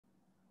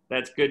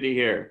That's good to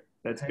hear.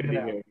 That's good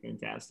Hanging to out. hear.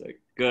 Fantastic.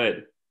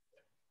 Good.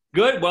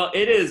 Good. Well,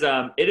 it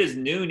is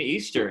noon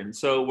Eastern.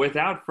 So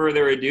without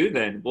further ado,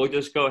 then we'll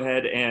just go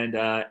ahead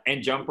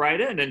and jump right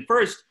in. And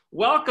first,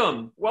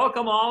 welcome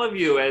all of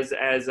you. As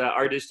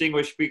our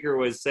distinguished speaker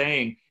was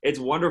saying, it's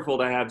wonderful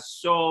to have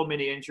so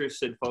many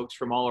interested folks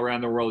from all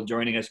around the world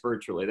joining us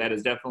virtually. That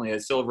is definitely a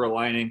silver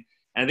lining.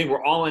 And I think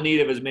we're all in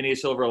need of as many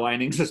silver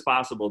linings as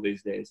possible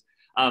these days.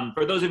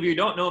 For those of you who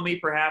don't know me,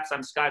 perhaps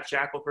I'm Scott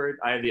Shackelford.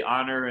 I have the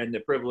honor and the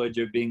privilege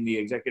of being the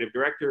executive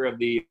director of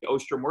the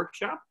Ostrom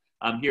Workshop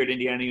here at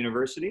Indiana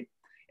University.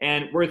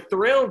 And we're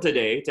thrilled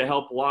today to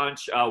help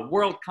launch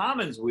World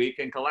Commons Week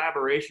in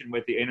collaboration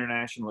with the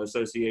International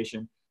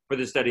Association for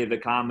the Study of the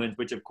Commons,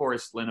 which of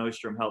course Lynn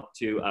Ostrom helped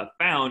to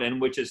found, and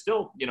which is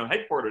still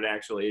headquartered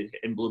actually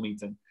in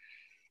Bloomington.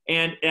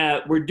 And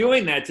we're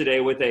doing that today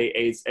with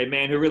a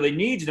man who really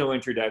needs no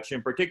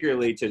introduction,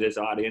 particularly to this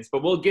audience,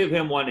 but we'll give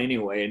him one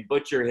anyway and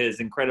butcher his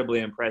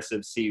incredibly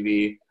impressive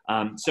CV.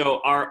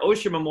 So our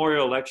Ostrom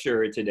Memorial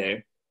Lecturer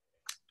today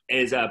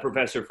is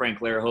Professor Frank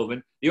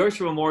Laerhoven. The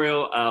Ostrom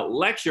Memorial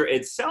Lecture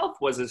itself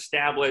was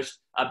established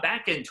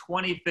back in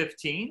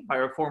 2015 by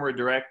our former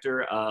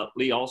director,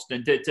 Lee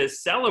Alston, to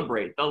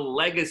celebrate the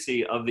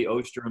legacy of the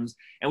Ostroms.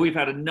 And we've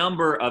had a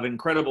number of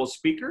incredible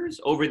speakers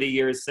over the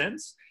years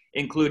since,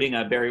 including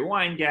Barry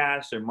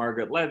Weingast and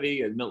Margaret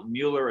Levy and Milton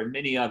Mueller and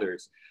many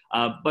others.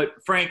 But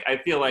Frank, I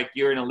feel like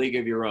you're in a league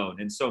of your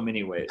own in so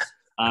many ways.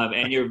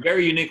 And you're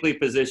very uniquely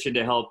positioned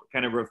to help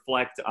kind of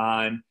reflect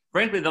on,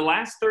 frankly, the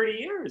last 30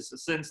 years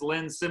since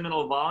Lynn's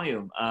seminal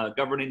volume,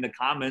 Governing the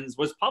Commons,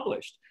 was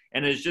published.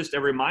 And as just a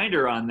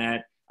reminder on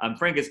that,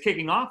 Frank is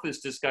kicking off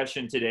this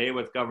discussion today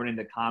with Governing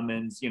the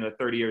Commons,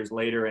 30 years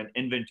later, an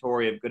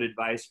inventory of good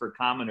advice for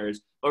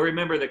commoners. But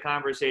remember, the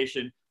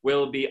conversation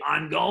will be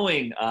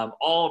ongoing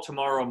all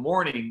tomorrow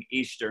morning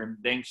Eastern,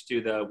 thanks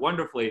to the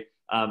wonderfully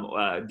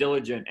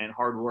diligent and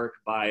hard work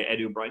by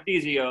Edu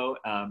Brandizio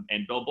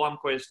and Bill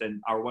Blomquist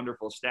and our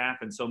wonderful staff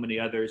and so many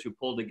others who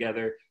pulled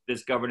together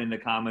this Governing the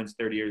Commons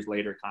 30 Years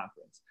Later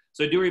conference.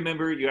 So do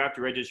remember, you have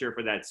to register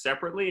for that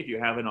separately if you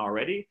haven't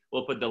already.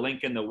 We'll put the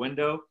link in the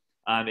window.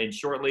 And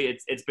shortly,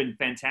 it's been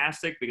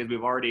fantastic because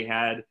we've already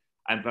had,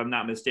 if I'm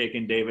not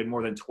mistaken, David,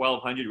 more than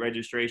 1,200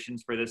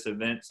 registrations for this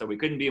event. So we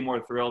couldn't be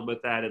more thrilled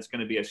with that. It's going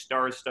to be a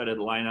star-studded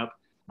lineup.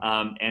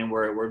 And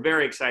we're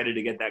very excited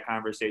to get that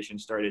conversation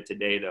started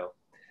today, though.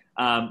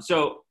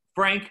 So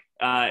Frank,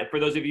 for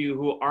those of you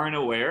who aren't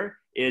aware,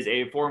 is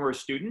a former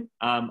student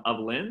of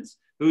Lynn's,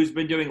 who's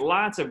been doing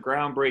lots of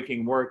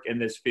groundbreaking work in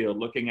this field,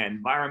 looking at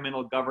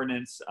environmental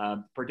governance,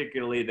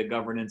 particularly the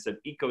governance of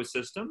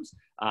ecosystems,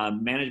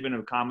 management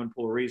of common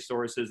pool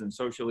resources and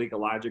social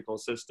ecological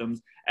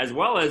systems, as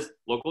well as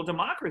local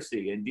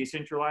democracy and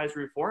decentralized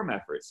reform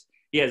efforts.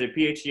 He has a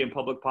PhD in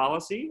public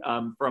policy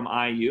from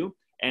IU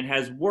and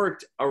has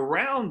worked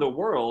around the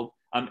world,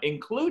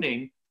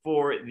 including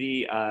for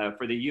the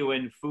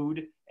UN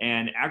Food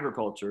and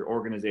Agriculture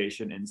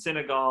Organization in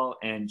Senegal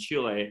and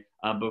Chile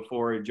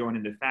before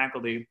joining the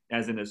faculty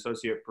as an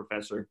associate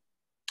professor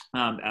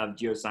of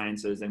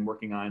geosciences and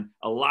working on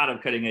a lot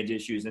of cutting edge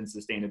issues in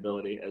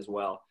sustainability as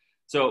well.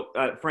 So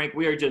Frank,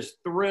 we are just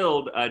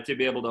thrilled to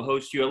be able to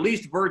host you, at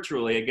least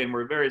virtually. Again,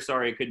 we're very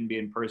sorry it couldn't be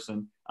in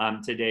person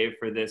today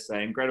for this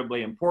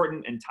incredibly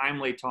important and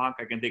timely talk.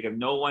 I can think of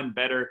no one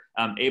better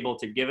able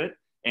to give it.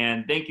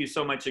 And thank you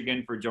so much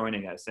again for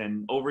joining us.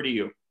 And over to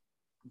you.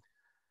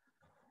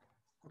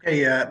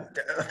 Okay,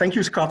 thank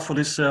you, Scott, for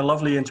this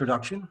lovely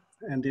introduction.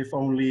 And if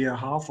only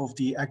half of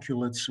the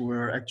accolades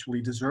were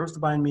actually deserved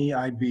by me,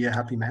 I'd be a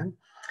happy man.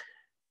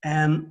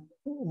 And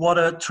what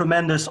a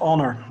tremendous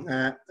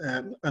honor,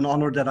 an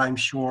honor that I'm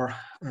sure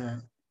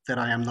that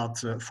I am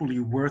not fully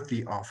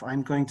worthy of.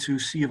 I'm going to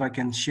see if I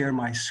can share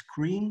my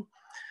screen.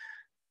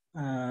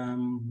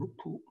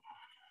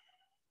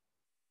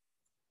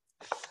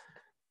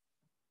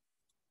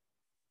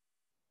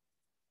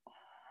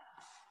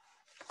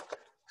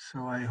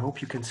 So I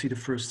hope you can see the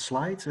first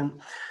slide. And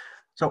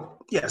so,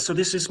 yeah, so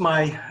this is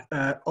my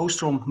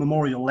Ostrom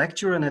Memorial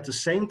Lecture. And at the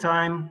same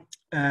time,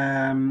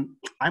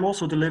 I'm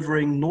also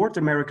delivering North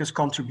America's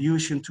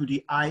contribution to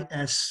the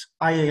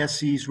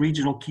IASC's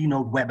regional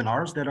keynote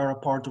webinars that are a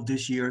part of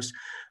this year's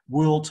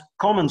World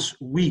Commons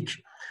Week.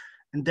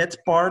 And that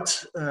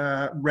part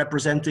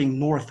representing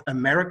North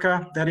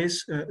America, that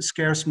is,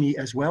 scares me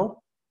as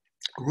well.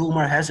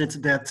 Rumor has it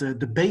that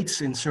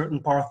debates in certain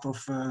parts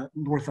of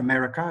North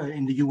America,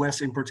 in the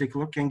US in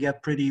particular, can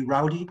get pretty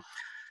rowdy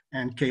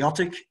and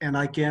chaotic. And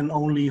I can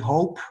only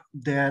hope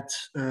that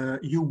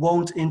you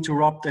won't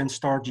interrupt and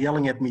start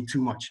yelling at me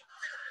too much.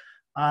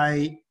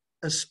 I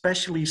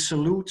especially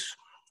salute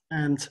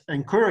and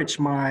encourage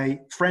my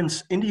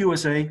friends in the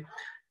USA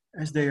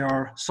as they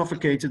are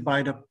suffocated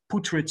by the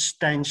putrid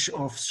stench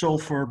of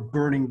sulfur,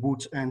 burning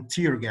wood, and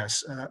tear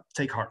gas.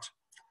 Take heart.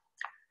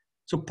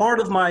 So part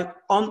of my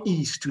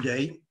unease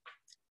today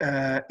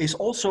is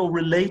also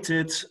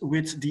related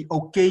with the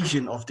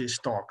occasion of this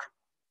talk.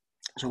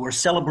 So we're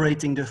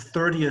celebrating the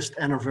 30th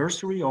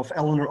anniversary of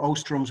Elinor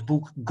Ostrom's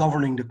book,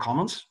 Governing the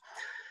Commons.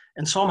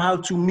 And somehow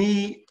to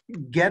me,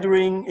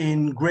 gathering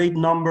in great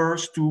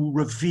numbers to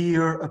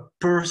revere a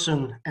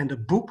person and a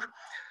book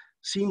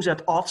seems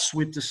at odds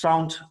with the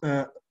sound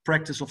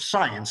practice of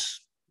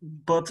science.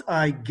 But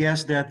I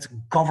guess that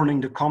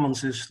governing the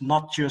commons is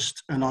not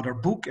just another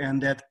book,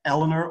 and that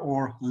Eleanor,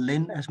 or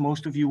Lynn, as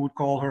most of you would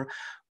call her,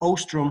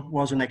 Ostrom,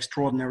 was an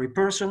extraordinary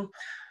person.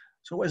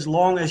 So as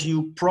long as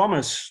you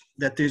promise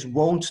that this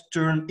won't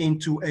turn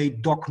into a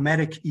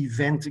dogmatic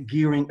event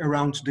gearing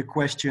around the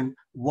question,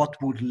 what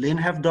would Lynn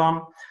have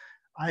done?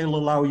 I'll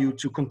allow you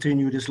to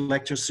continue this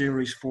lecture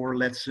series for,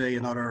 let's say,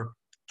 another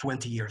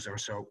 20 years or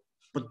so.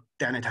 But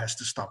then it has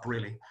to stop,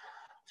 really.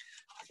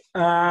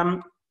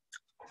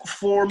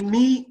 For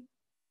me,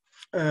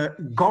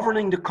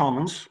 governing the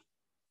commons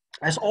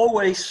has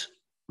always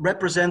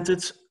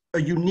represented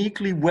a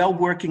uniquely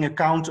well-working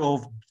account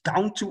of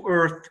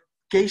down-to-earth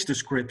case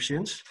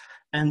descriptions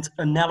and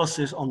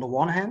analysis on the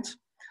one hand,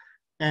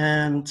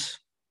 and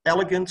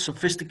elegant,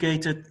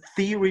 sophisticated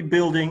theory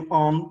building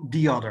on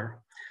the other.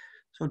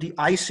 So the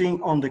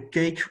icing on the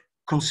cake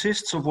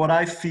consists of what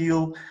I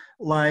feel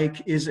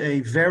like is a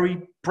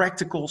very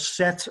practical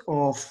set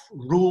of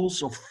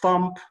rules of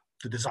thumb,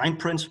 the design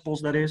principles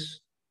that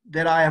is,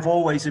 that I have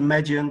always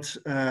imagined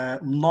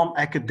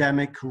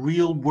non-academic,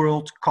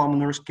 real-world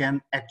commoners can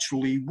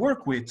actually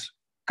work with,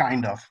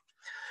 kind of.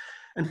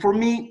 And for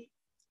me,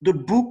 the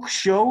book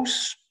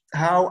shows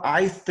how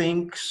I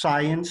think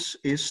science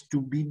is to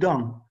be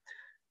done.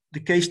 The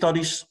case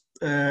studies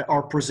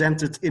are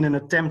presented in an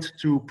attempt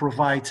to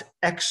provide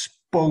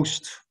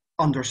ex-post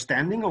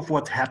understanding of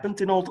what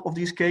happened in all of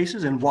these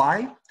cases and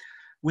why,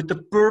 with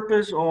the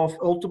purpose of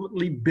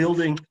ultimately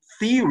building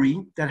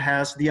theory that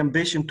has the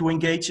ambition to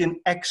engage in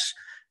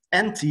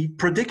ex-ante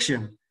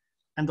prediction,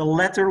 and the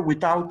latter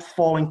without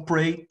falling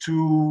prey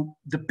to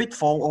the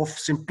pitfall of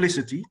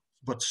simplicity,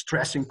 but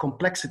stressing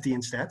complexity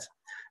instead,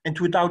 and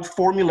without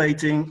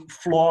formulating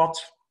flawed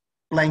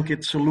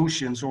blanket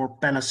solutions or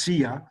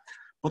panacea,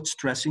 but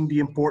stressing the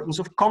importance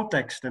of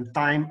context and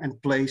time and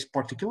place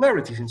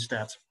particularities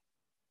instead.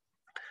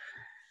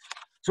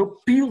 So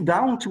peeled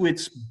down to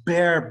its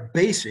bare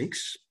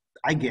basics,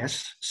 I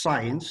guess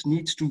science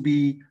needs to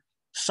be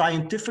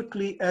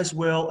scientifically as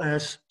well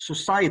as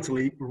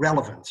societally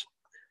relevant.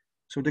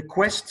 So the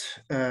quest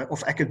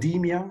of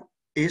academia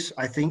is,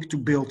 I think, to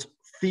build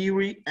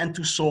theory and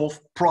to solve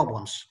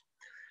problems.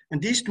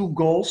 And these two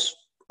goals,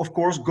 of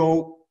course,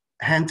 go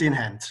hand in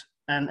hand,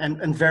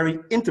 and very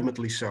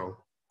intimately so.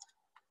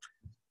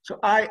 So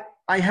I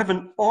have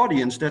an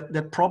audience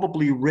that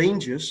probably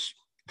ranges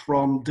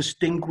from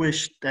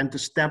distinguished and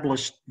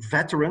established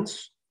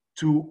veterans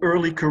to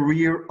early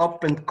career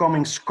up and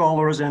coming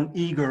scholars and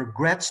eager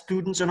grad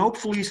students, and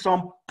hopefully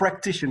some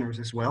practitioners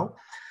as well.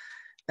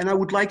 And I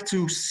would like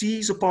to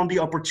seize upon the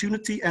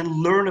opportunity and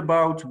learn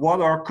about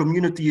what our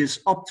community is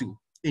up to,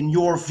 in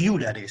your view,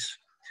 that is.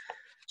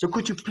 So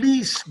could you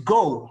please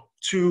go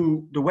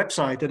to the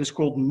website that is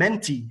called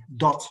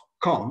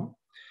menti.com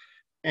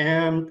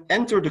and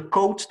enter the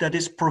code that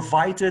is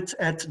provided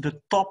at the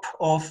top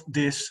of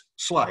this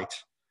slide.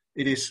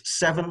 It is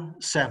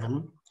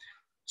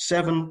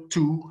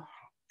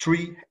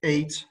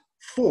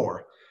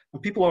 7772384.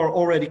 And people are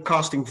already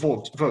casting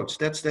votes.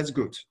 That's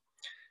good.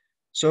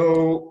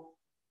 So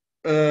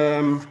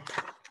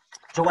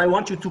I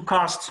want you to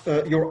cast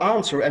your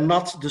answer, and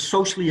not the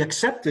socially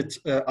accepted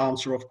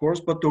answer, of course,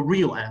 but the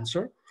real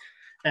answer,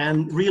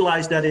 and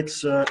realize that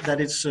it's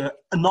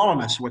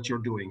anonymous what you're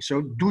doing.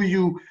 So do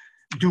you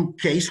do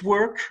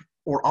casework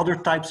or other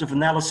types of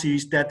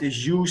analyses that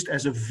is used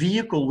as a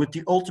vehicle with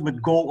the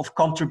ultimate goal of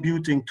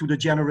contributing to the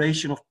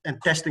generation of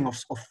and testing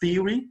of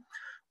theory?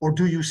 Or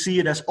do you see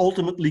it as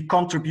ultimately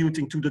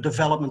contributing to the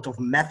development of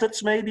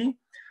methods, maybe?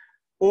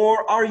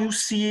 Or are you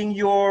seeing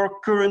your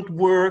current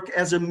work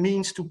as a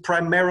means to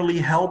primarily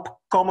help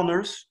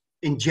commoners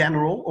in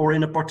general or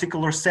in a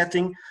particular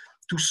setting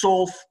to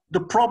solve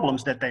the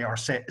problems that they are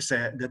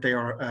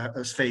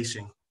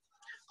facing?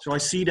 So I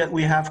see that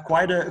we have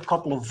quite a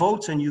couple of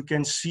votes, and you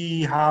can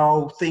see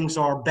how things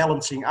are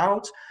balancing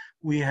out.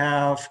 We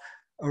have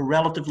a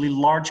relatively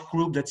large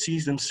group that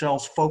sees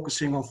themselves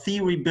focusing on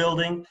theory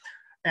building.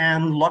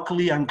 And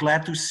luckily, I'm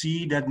glad to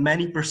see that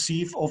many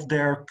perceive of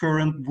their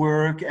current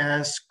work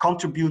as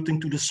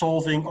contributing to the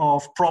solving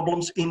of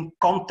problems in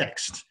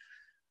context.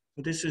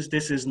 But this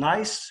is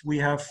nice. We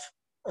have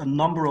a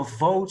number of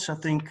votes, I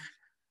think.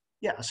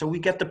 Yeah, so we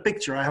get the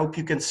picture. I hope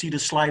you can see the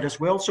slide as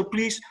well. So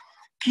please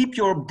keep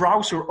your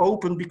browser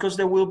open, because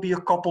there will be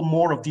a couple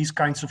more of these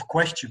kinds of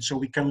questions, so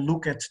we can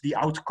look at the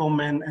outcome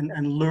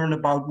and learn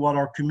about what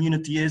our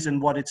community is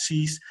and what it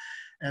sees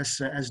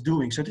as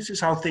doing. So this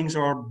is how things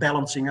are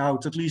balancing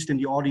out, at least in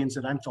the audience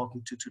that I'm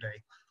talking to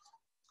today.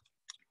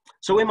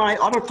 So in my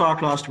other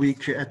talk last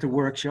week at the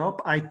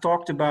workshop, I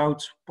talked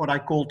about what I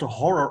called the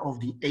horror of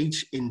the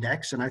age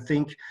index. And I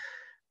think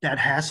that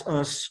has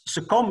us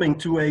succumbing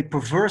to a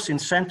perverse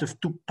incentive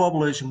to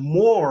publish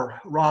more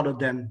rather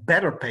than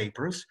better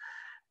papers.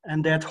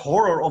 And that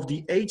horror of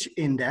the age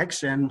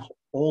index and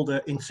all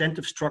the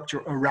incentive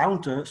structure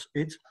around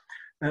it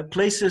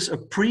places a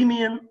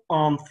premium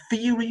on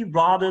theory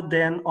rather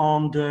than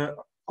on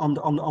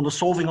the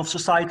solving of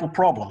societal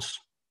problems.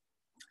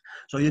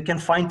 So you can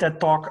find that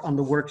talk on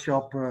the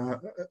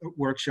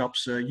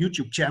workshop's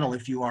YouTube channel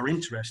if you are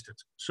interested.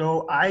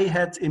 So I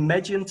had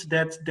imagined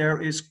that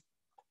there is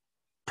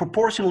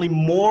proportionally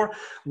more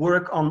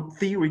work on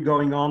theory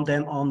going on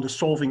than on the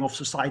solving of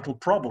societal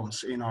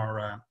problems in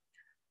our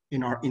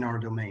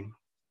domain.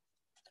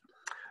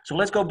 So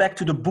let's go back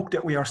to the book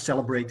that we are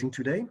celebrating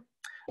today.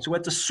 So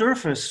at the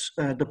surface,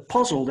 the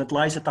puzzle that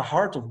lies at the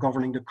heart of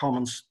governing the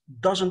commons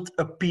doesn't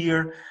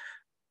appear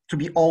to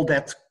be all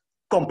that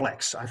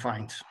complex, I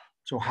find.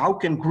 So how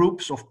can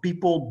groups of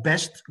people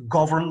best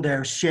govern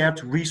their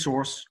shared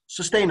resource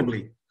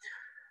sustainably?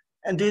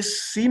 And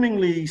this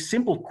seemingly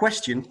simple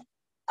question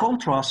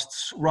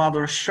contrasts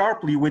rather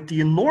sharply with the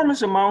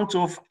enormous amount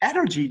of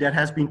energy that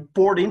has been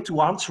poured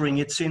into answering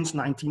it since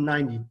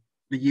 1990,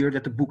 the year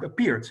that the book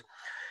appeared.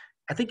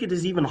 I think it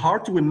is even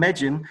hard to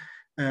imagine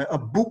a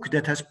book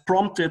that has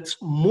prompted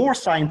more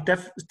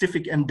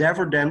scientific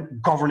endeavor than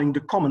governing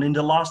the common. In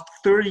the last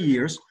 30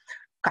 years,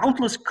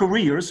 countless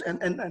careers,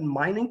 and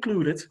mine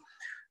included,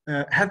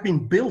 have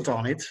been built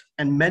on it,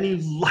 and many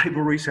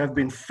libraries have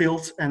been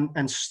filled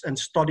and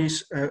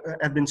studies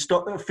have been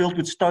filled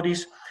with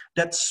studies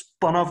that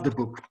spun off the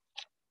book.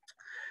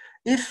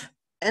 If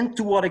and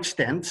to what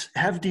extent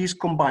have these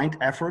combined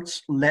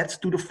efforts led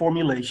to the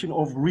formulation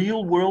of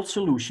real-world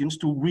solutions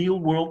to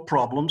real-world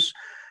problems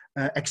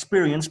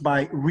experienced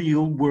by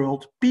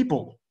real-world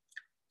people?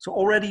 So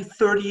already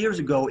 30 years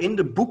ago, in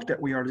the book that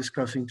we are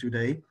discussing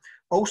today,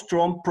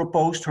 Ostrom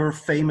proposed her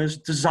famous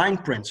design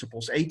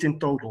principles, 8 in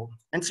total.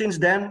 And since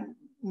then,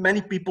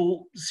 many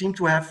people seem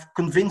to have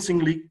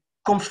convincingly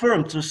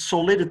confirmed the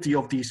solidity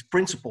of these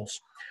principles.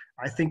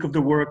 I think of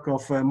the work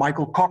of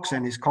Michael Cox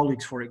and his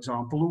colleagues, for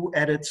example, who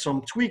added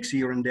some tweaks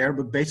here and there,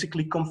 but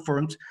basically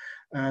confirmed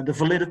the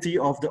validity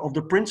of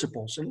the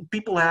principles. And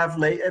people have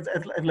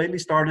lately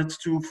started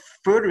to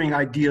furthering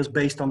ideas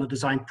based on the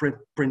design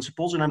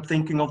principles. And I'm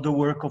thinking of the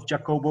work of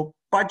Jacopo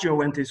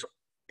Baggio and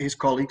his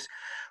colleagues,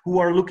 who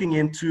are looking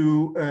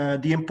into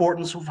the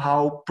importance of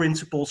how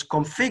principles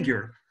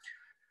configure.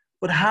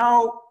 But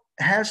how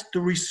has the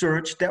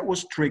research that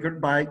was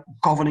triggered by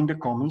Governing the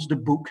Commons, the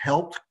book,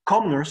 helped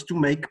commoners to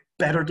make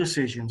better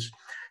decisions?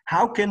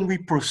 How can we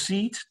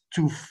proceed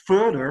to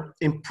further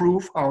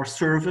improve our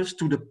service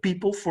to the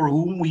people for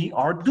whom we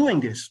are doing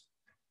this?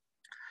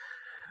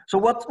 So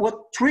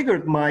what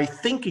triggered my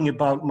thinking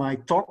about my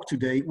talk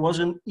today was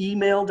an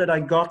email that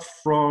I got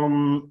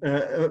from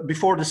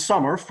before the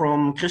summer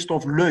from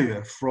Christophe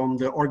Laerhoven from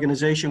the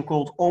organization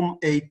called Homme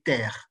et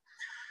Terre.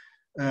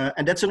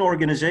 And that's an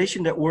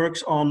organization that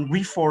works on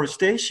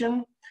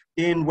reforestation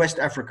in West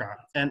Africa.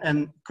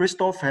 And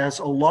Christophe has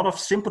a lot of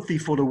sympathy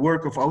for the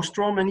work of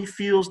Ostrom, and he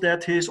feels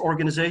that his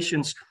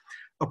organization's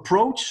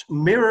approach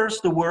mirrors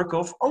the work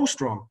of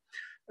Ostrom.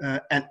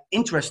 And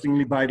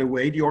interestingly, by the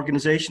way, the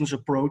organization's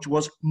approach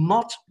was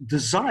not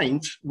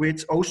designed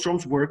with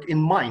Ostrom's work in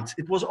mind.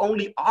 It was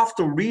only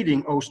after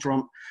reading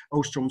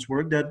Ostrom's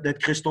work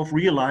that Christophe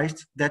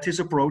realized that his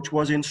approach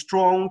was in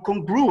strong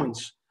congruence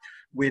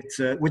with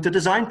the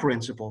design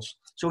principles.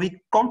 So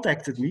he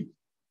contacted me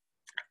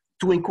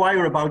to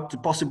inquire about the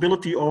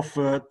possibility of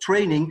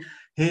training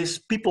his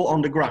people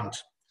on the ground.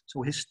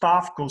 So his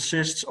staff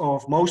consists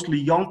of mostly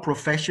young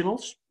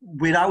professionals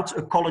without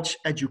a college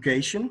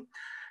education,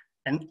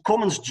 and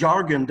commons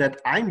jargon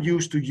that I'm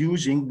used to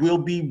using will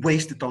be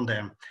wasted on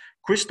them.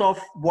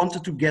 Christophe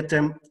wanted to get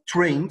them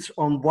trained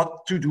on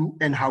what to do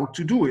and how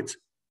to do it.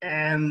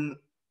 And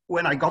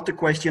when I got the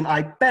question,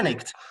 I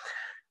panicked.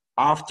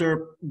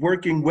 After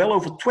working well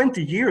over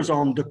 20 years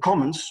on the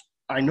commons,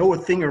 I know a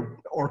thing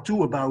or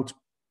two about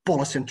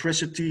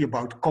polycentricity,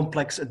 about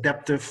complex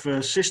adaptive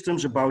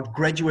systems, about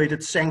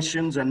graduated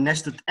sanctions and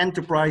nested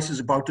enterprises,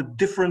 about the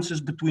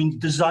differences between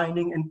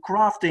designing and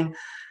crafting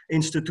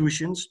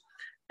institutions.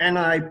 And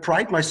I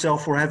pride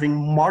myself for having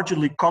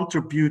marginally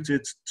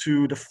contributed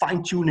to the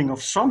fine-tuning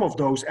of some of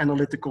those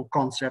analytical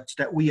concepts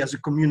that we as a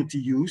community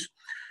use.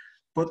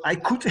 But I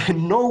could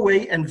in no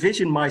way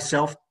envision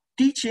myself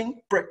teaching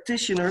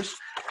practitioners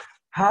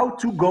how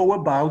to go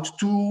about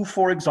to,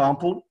 for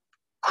example,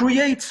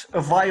 create a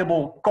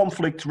viable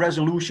conflict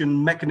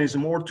resolution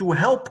mechanism, or to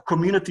help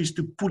communities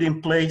to put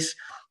in place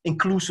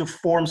inclusive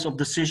forms of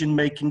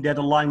decision-making that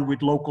align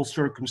with local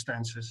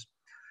circumstances.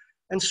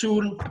 And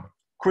soon,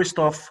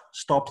 Christophe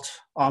stopped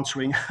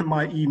answering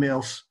my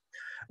emails,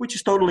 which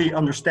is totally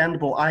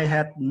understandable. I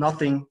had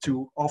nothing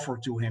to offer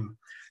to him,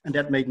 and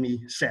that made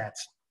me sad.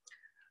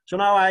 So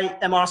now I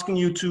am asking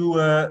you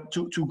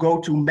to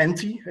go to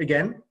Menti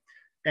again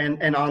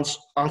and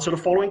answer the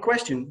following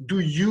question. Do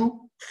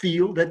you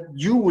feel that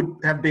you would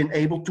have been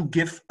able to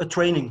give a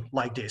training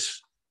like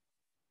this?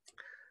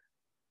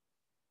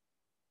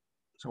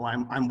 So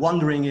I'm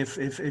wondering if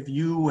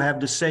you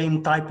have the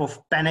same type of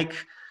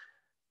panic,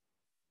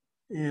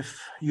 if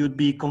you'd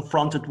be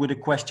confronted with a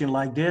question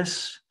like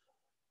this.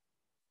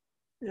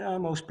 Yeah,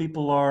 most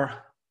people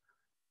are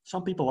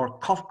Some people are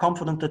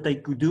confident that they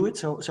could do it.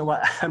 So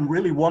I'm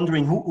really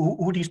wondering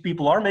who these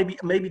people are.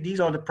 Maybe these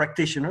are the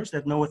practitioners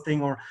that know a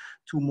thing or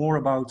two more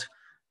about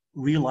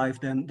real life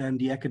than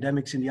the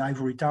academics in the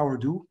ivory tower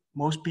do.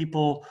 Most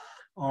people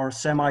are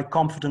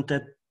semi-confident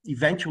that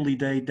eventually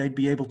they'd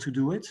be able to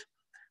do it.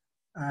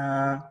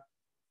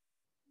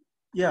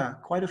 Yeah,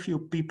 quite a few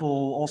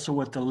people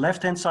also at the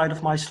left-hand side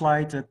of my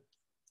slide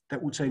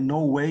that would say,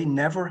 no way,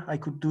 never, I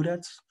could do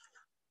that.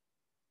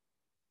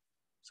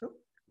 So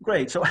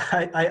great. So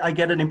I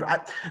get an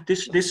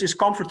this is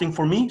comforting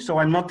for me. So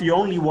I'm not the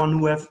only one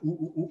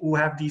who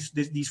have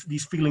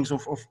these feelings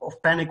of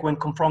panic when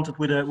confronted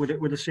with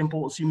a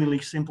seemingly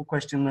simple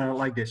question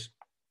like this.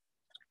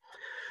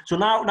 So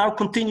now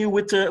continue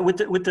with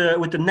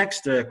the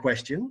next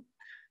question.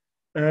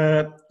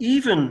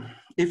 Even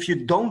if you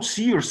don't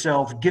see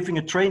yourself giving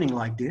a training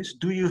like this,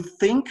 do you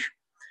think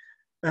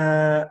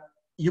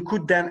you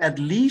could then at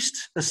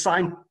least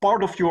assign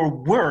part of your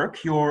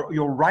work,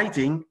 your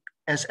writing,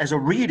 as a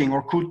reading,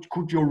 or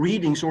could your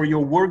readings or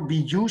your work be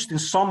used in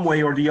some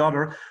way or the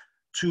other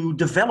to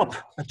develop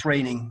a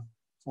training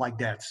like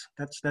that?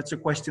 That's a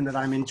question that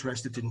I'm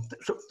interested in.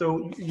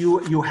 So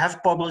you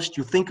have published,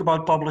 you think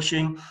about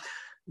publishing,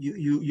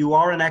 you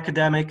are an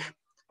academic.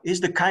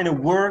 Is the kind of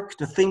work,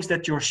 the things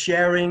that you're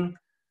sharing,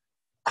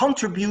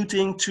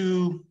 contributing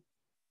to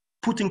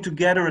putting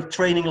together a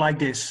training like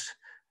this?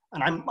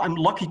 And I'm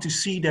lucky to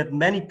see that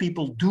many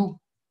people do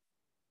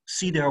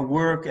see their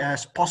work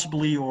as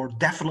possibly or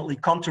definitely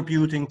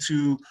contributing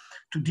to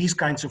these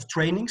kinds of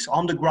trainings,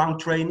 on-the-ground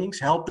trainings,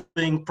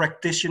 helping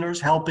practitioners,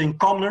 helping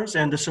commoners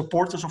and the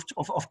supporters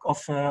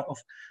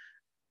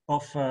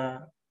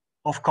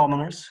of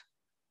commoners.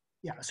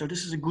 Yeah, so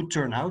this is a good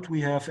turnout.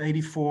 We have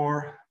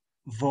 84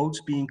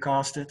 votes being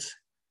casted.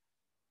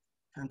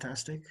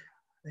 Fantastic.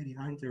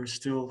 89. There is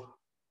still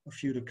a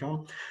few to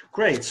come.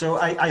 Great. So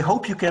I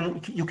hope you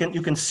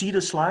can see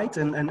the slide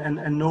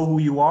and know who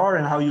you are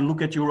and how you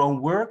look at your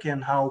own work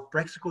and how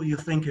practical you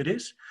think it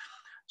is.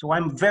 So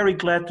I'm very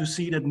glad to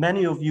see that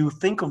many of you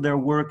think of their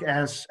work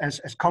as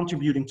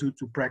contributing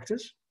to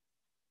practice.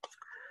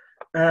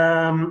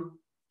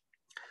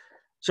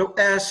 So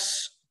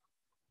as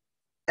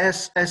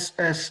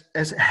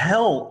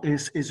hell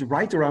is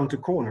right around the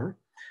corner,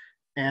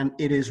 and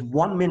it is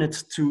 1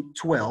 minute to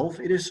 12,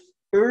 it is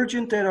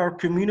urgent that our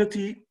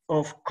community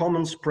of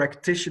commons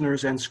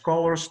practitioners and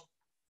scholars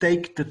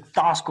take the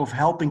task of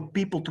helping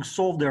people to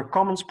solve their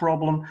commons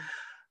problem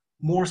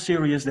more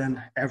serious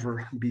than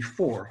ever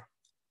before.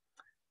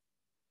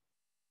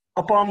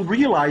 Upon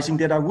realizing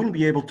that I wouldn't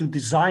be able to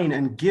design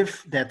and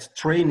give that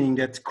training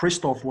that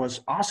Christoph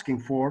was asking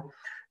for,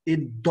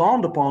 it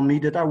dawned upon me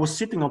that I was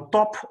sitting on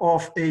top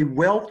of a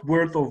wealth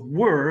worth of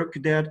work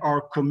that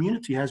our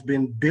community has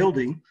been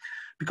building,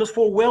 because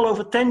for well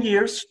over 10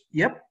 years,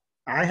 yep,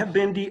 I have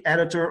been the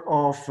editor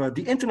of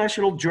the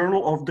International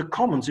Journal of the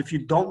Commons. If you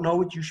don't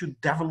know it, you should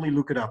definitely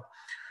look it up.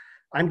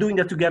 I'm doing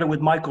that together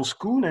with Michael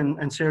Schoon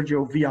and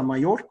Sergio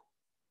Villamayor.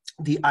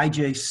 The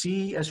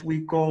IJC, as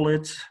we call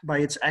it by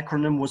its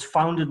acronym, was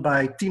founded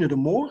by Tine de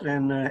Moor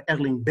and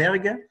Erling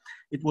Berge.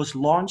 It was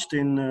launched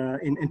in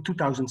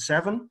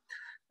 2007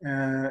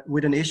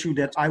 with an issue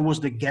that I was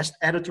the guest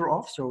editor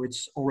of, so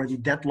it's already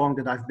that long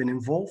that I've been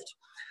involved.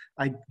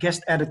 I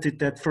guest edited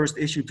that first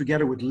issue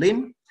together with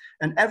Lim,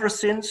 and ever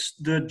since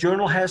the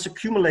journal has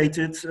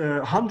accumulated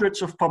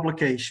hundreds of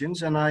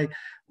publications, and I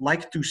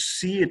like to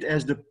see it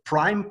as the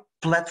prime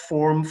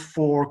platform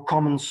for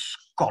common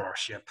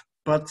scholarship.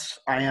 But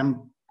I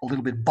am a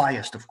little bit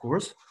biased, of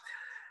course.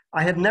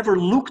 I had never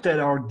looked at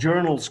our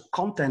journal's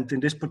content in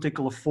this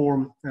particular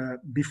form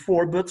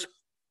before, but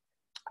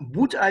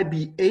would I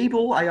be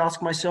able, I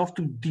ask myself,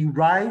 to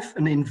derive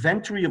an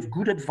inventory of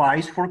good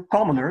advice for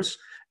commoners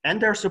and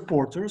their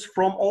supporters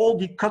from all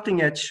the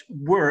cutting-edge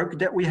work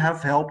that we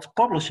have helped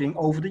publishing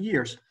over the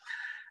years,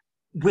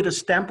 with a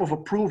stamp of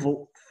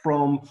approval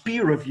from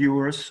peer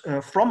reviewers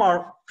from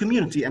our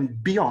community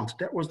and beyond?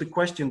 That was the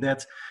question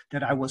that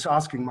I was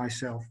asking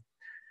myself.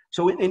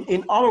 So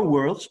in other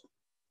words,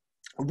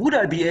 would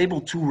I be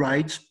able to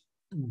write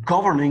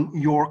Governing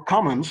Your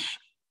Commons,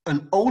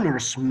 an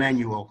owner's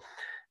manual?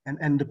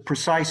 And the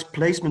precise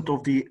placement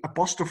of the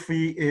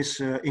apostrophe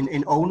is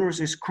in owners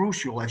is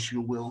crucial, as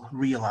you will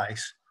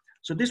realize.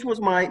 So this was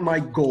my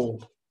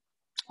goal.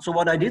 So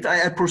what I did,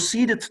 I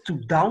proceeded to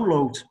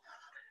download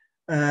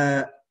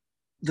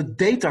the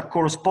data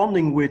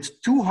corresponding with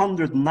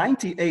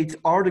 298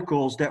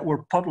 articles that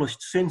were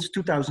published since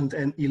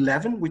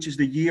 2011, which is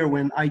the year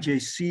when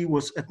IJC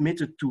was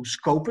admitted to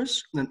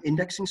Scopus, an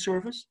indexing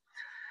service.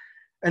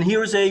 And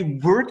here is a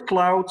word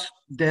cloud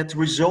that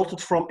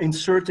resulted from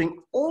inserting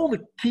all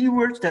the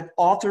keywords that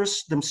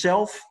authors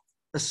themselves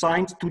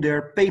assigned to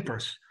their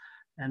papers.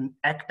 And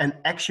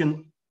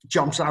action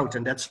jumps out,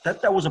 and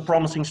that was a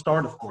promising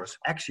start, of course.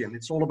 Action,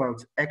 it's all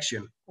about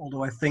action.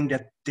 Although I think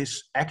that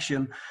this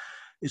action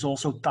is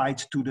also tied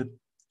to the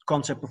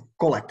concept of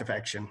collective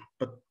action,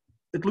 but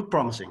it looked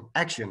promising,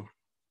 action.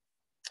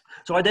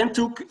 So I then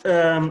took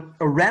a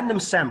random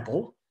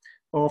sample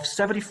of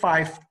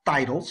 75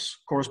 titles,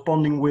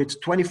 corresponding with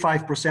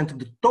 25% of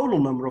the total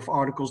number of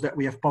articles that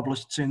we have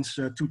published since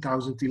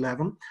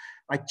 2011.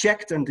 I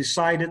checked and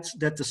decided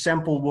that the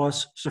sample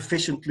was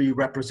sufficiently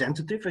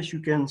representative, as you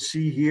can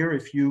see here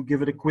if you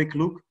give it a quick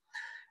look.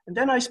 And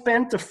then I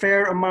spent a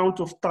fair amount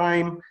of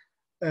time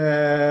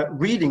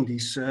reading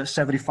these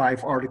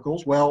 75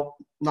 articles. Well,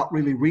 not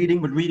really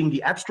reading, but reading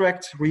the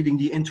abstract, reading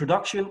the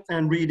introduction,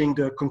 and reading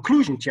the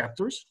conclusion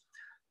chapters.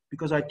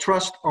 Because I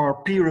trust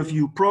our peer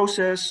review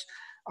process,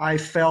 I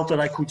felt that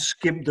I could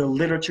skip the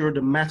literature,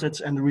 the methods,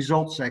 and the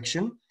results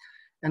section.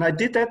 And I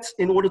did that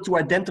in order to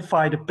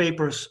identify the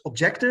paper's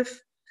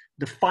objective,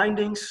 the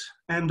findings,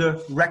 and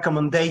the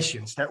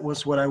recommendations. That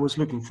was what I was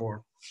looking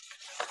for.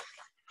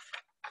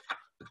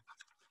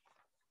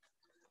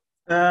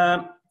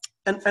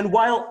 And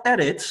while at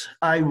it,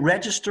 I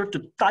registered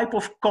the type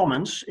of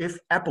comments, if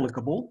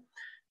applicable.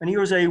 And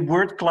here's a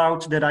word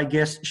cloud that I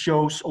guess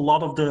shows a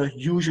lot of the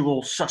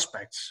usual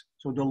suspects.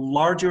 So the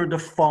larger the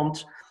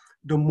font,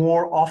 the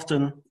more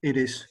often it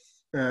is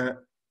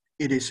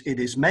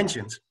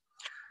mentioned.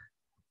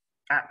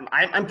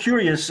 I'm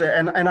curious,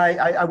 and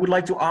I would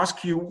like to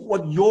ask you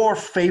what your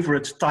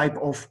favorite type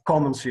of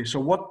comments is.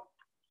 So what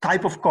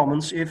type of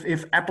comments,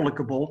 if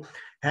applicable,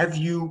 have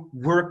you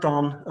worked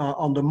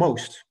on the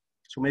most?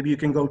 So maybe you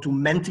can go to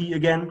Menti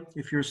again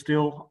if you're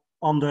still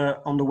on the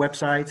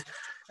website,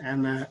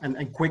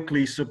 and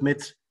quickly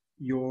submit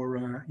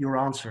your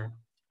answer.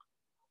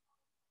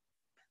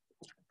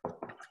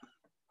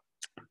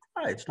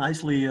 It's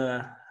nicely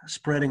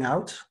spreading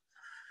out.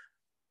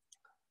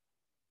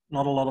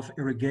 Not a lot of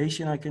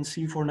irrigation I can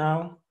see for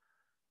now,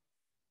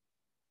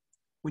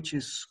 which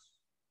is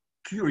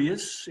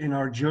curious. In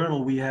our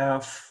journal, we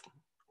have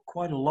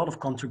quite a lot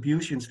of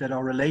contributions that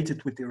are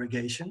related with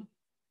irrigation.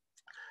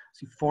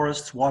 See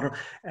forests, water,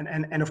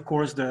 and of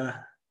course the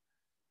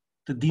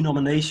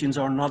denominations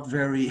are not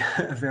very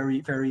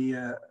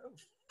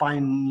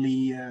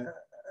finely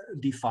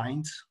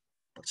defined,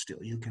 but still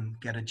you can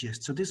get a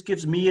gist. So this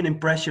gives me an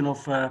impression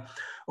of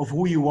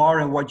who you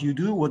are and what you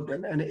do.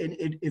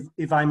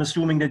 If I'm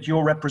assuming that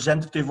you're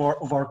representative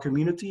of our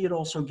community, it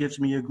also gives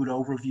me a good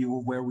overview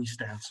of where we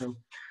stand. So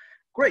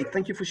great,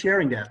 thank you for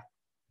sharing that.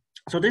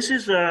 So this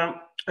is a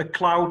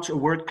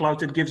word cloud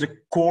that gives a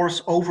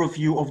coarse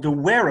overview of the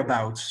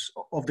whereabouts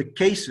of the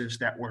cases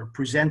that were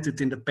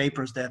presented in the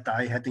papers that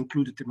I had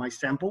included in my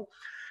sample.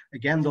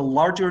 Again, the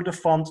larger the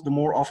font, the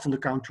more often the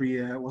country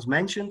was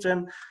mentioned.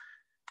 And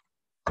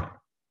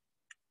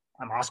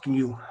I'm asking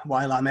you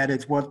while I'm at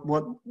it, what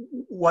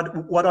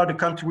are the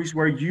countries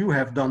where you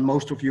have done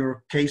most of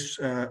your case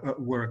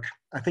work?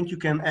 I think you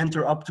can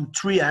enter up to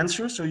 3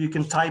 answers, so you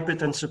can type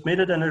it and submit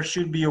it, and there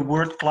should be a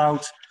word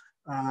cloud.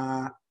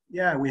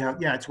 Yeah,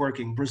 it's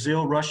working.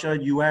 Brazil, Russia,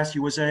 US,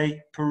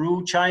 USA,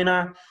 Peru,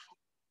 China.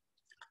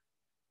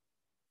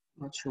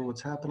 Not sure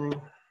what's happening.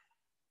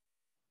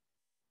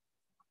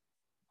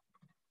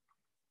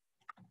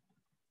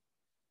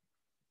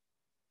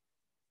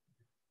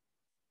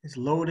 It's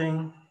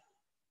loading.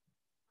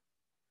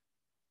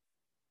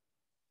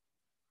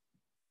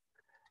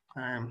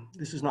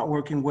 This is not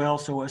working well,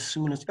 so as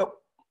soon as,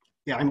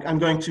 yeah, I'm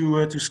going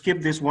to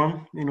skip this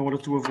one in order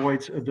to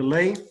avoid a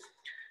delay.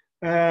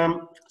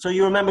 So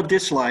you remember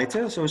this slide,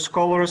 so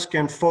scholars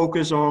can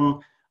focus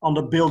on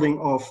the building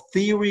of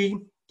theory,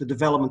 the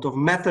development of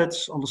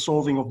methods, on the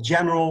solving of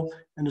general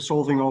and the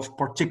solving of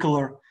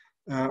particular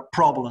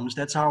problems.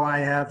 That's how I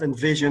have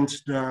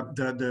envisioned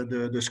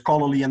the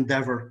scholarly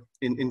endeavor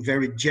in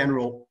very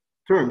general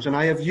terms. And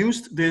I have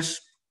used this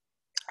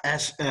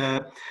as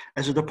a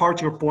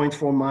departure point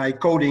for my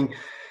coding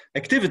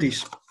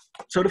activities.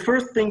 So the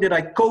first thing that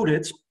I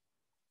coded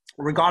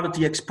regarded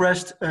the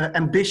expressed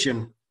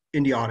ambition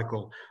in the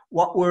article.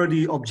 What were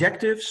the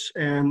objectives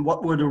and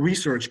what were the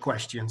research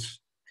questions?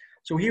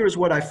 So here is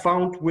what I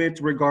found with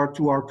regard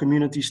to our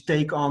community's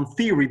take on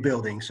theory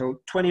building.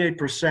 So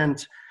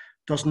 28%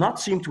 does not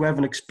seem to have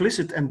an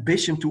explicit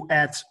ambition to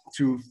add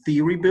to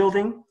theory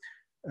building.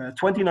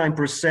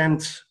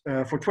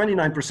 29%, for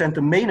 29%,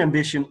 the main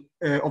ambition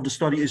of the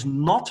study is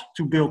not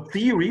to build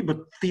theory, but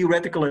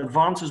theoretical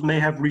advances may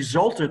have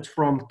resulted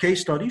from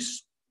case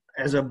studies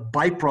as a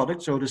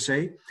byproduct, so to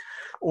say,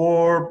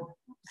 or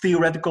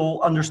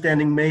theoretical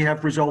understanding may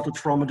have resulted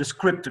from a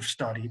descriptive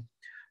study.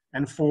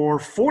 And for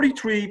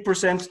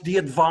 43%, the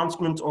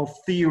advancement of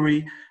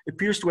theory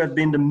appears to have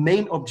been the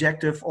main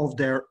objective of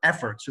their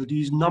effort. So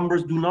these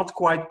numbers do not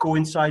quite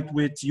coincide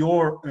with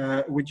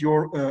with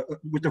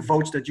the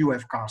votes that you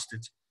have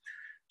casted.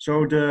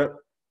 So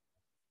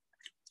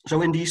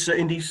in these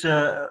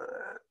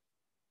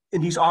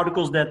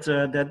articles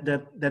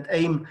that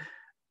aim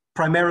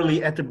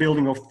primarily at the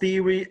building of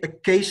theory, a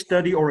case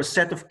study or a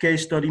set of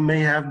case study may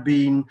have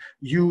been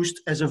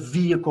used as a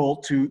vehicle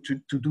to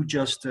do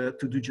just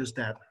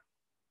that.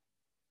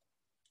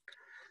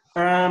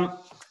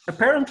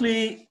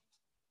 Apparently,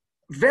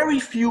 very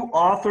few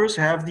authors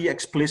have the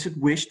explicit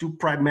wish to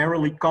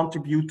primarily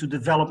contribute to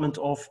development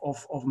of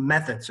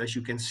methods, as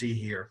you can see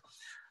here.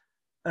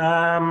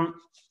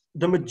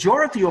 The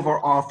majority of our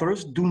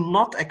authors do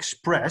not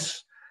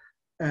express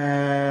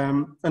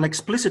an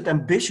explicit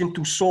ambition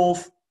to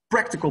solve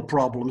practical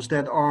problems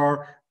that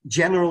are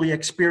generally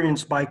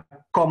experienced by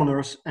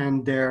commoners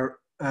and their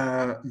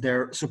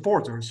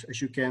supporters,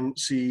 as you can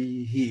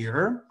see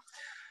here.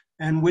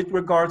 And with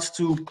regards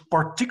to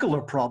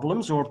particular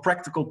problems or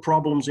practical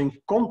problems in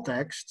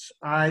contexts,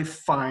 I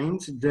find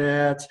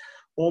that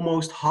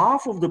almost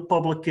half of the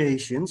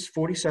publications,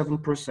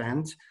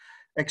 47%,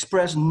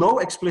 express no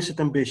explicit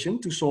ambition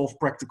to solve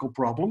practical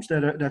problems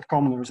that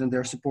commoners and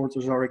their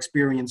supporters are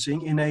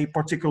experiencing in a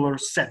particular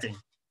setting.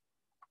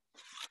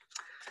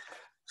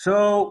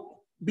 So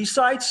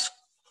besides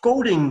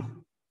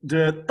coding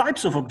the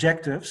types of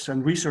objectives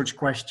and research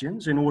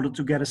questions in order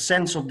to get a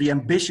sense of the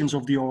ambitions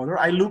of the author,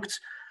 I looked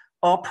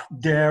up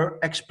their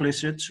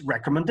explicit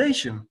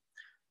recommendation.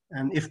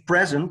 And if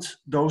present,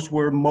 those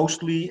were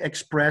mostly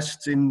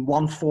expressed in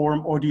one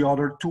form or the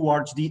other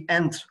towards the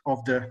end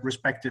of the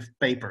respective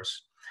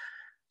papers.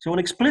 So an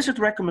explicit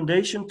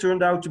recommendation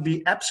turned out to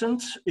be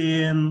absent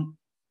in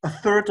a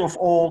third of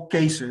all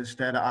cases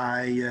that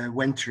I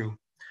went through.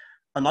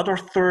 Another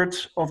third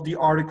of the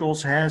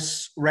articles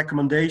has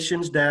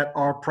recommendations that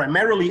are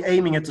primarily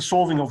aiming at the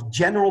solving of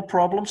general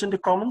problems in the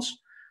commons,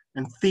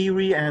 and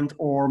theory and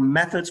or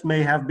methods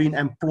may have been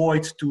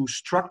employed to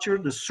structure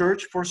the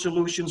search for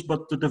solutions,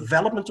 but the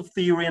development of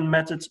theory and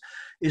methods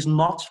is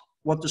not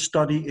what the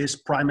study is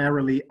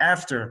primarily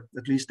after.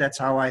 At least that's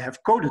how I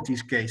have coded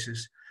these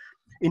cases.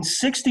 In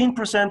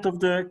 16%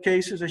 of the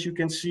cases, as you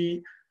can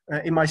see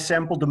in my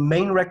sample, the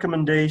main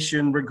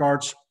recommendation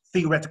regards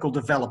theoretical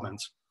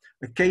development.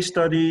 A case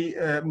study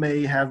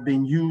may have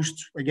been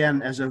used,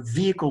 again, as a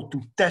vehicle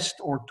to test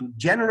or to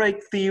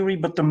generate theory,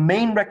 but the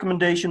main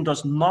recommendation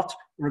does not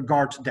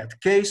regard that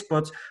case,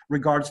 but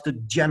regards the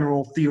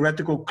general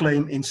theoretical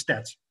claim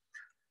instead.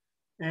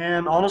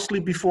 And honestly,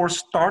 before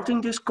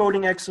starting this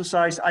coding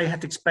exercise, I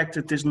had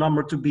expected this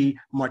number to be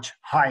much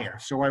higher.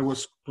 So I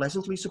was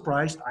pleasantly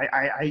surprised.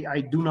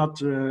 I do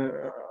not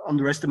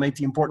underestimate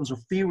the importance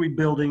of theory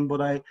building,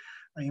 but I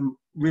am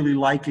really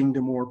liking the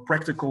more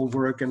practical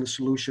work and the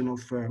solution of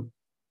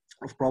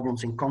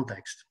problems in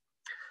context.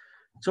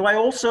 So I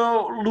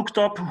also looked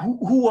up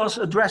who was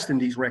addressed in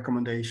these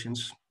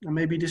recommendations. And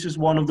maybe this is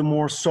one of the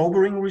more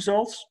sobering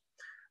results.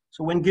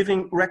 So when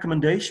giving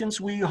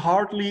recommendations, we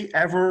hardly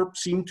ever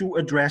seem to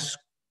address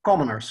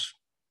commoners.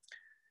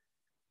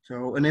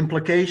 So an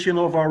implication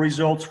of our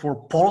results for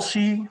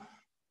policy,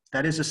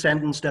 that is a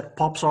sentence that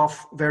pops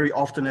off very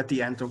often at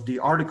the end of the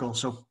article.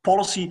 So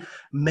policy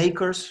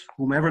makers,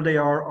 whomever they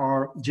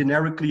are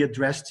generically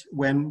addressed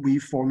when we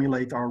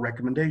formulate our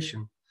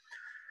recommendation.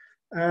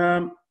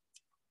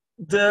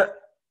 The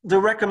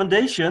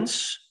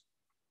recommendations,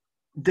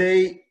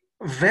 they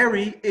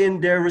vary in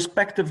their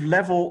respective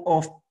level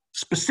of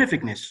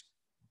specificness.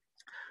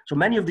 So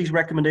many of these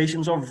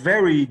recommendations are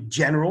very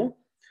general.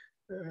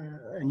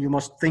 And you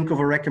must think of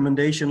a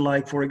recommendation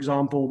like, for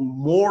example,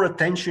 more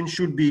attention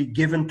should be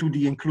given to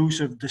the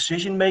inclusive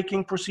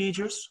decision-making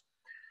procedures.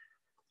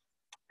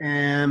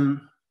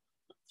 And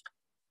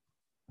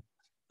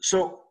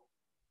so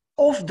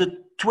of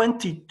the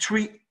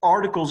 23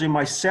 articles in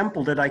my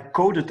sample that I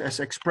coded as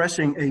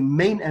expressing a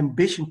main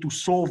ambition to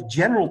solve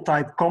general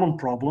type common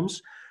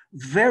problems,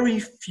 very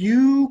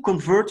few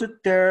converted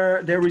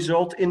their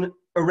result in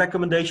a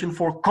recommendation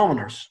for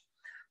commoners.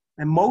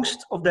 And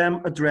most of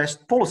them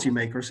addressed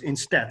policymakers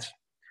instead.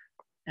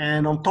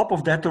 And on top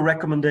of that, the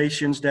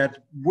recommendations that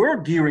were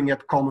gearing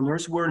at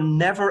commoners were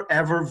never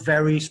ever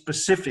very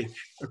specific,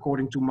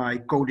 according to my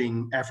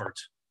coding effort.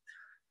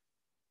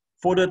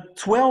 For the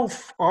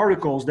 12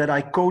 articles that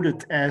I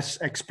coded as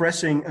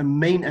expressing a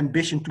main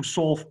ambition to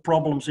solve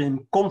problems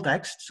in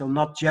context, so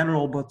not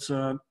general, but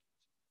so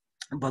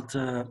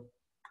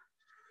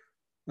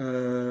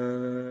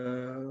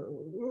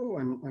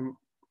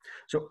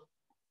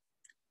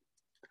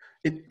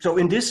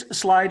in this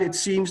slide, it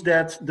seems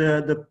that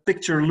the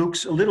picture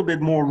looks a little bit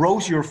more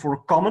rosier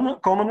for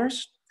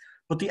commoners,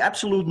 but the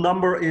absolute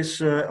number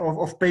is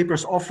of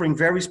papers offering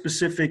very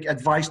specific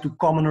advice to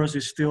commoners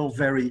is still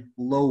very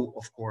low,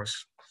 of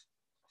course.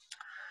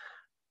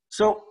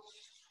 So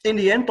in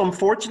the end,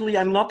 unfortunately,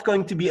 I'm not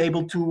going to be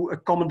able to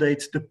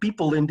accommodate the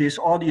people in this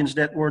audience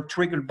that were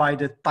triggered by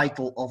the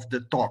title of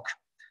the talk.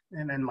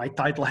 And then my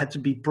title had to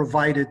be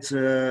provided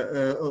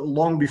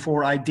long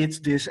before I did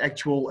this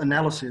actual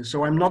analysis.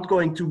 So I'm not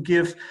going to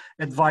give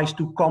advice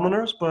to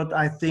commoners, but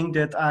I think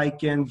that I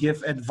can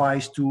give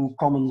advice to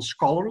common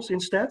scholars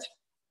instead.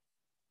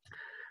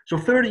 So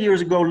 30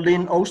 years ago,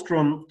 Lynn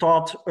Ostrom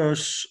taught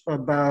us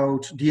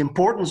about the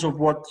importance of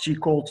what she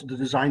called the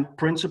design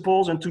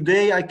principles. And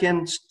today I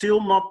can still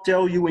not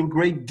tell you in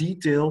great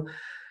detail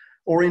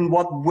or in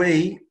what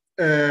way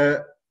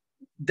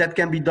that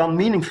can be done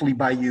meaningfully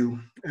by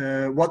you.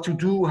 What to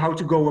do, how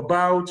to go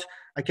about.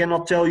 I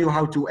cannot tell you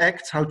how to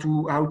act, how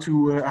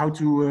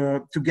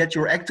to get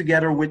your act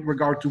together with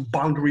regard to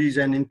boundaries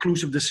and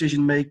inclusive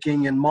decision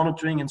making and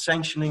monitoring and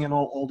sanctioning and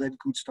all that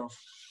good stuff.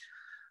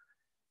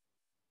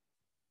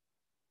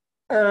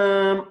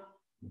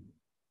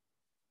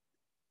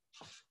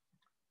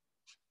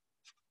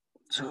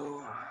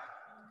 So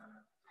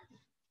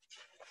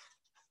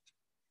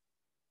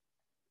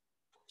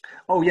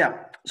Oh yeah.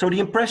 So the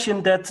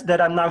impression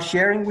that I'm now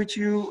sharing with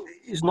you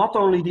is not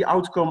only the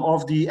outcome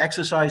of the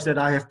exercise that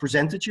I have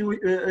presented you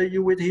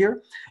with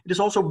here. It is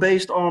also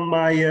based on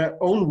my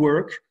own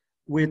work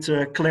with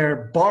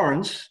Claire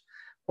Barnes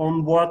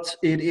on what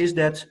it is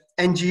that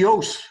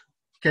NGOs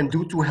can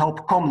do to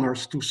help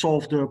commoners to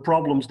solve the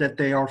problems that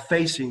they are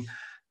facing.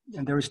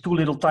 And there is too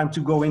little time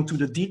to go into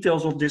the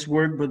details of this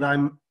work, but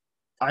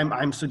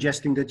I'm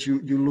suggesting that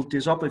you look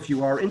this up if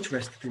you are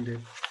interested in this.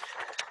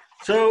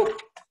 So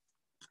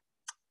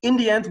in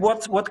the end,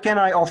 what can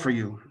I offer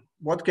you?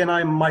 What can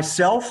I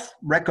myself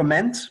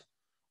recommend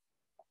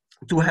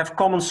to have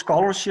common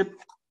scholarship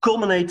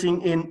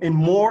culminating in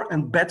more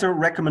and better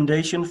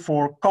recommendation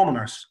for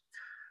commoners?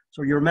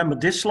 So you remember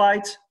this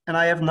slide, and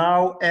I have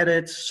now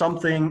added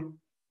something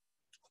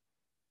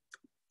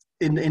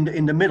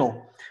in the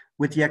middle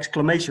with the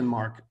exclamation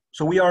mark.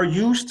 So we are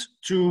used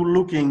to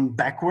looking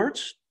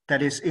backwards.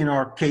 That is in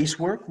our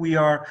casework. We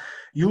are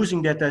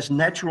using that as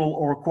natural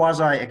or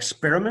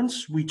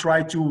quasi-experiments. We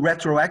try to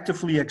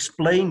retroactively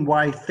explain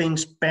why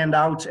things panned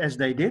out as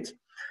they did.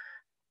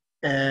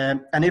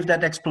 And if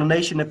that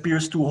explanation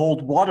appears to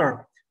hold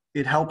water,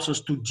 it helps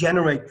us to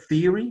generate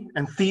theory.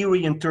 And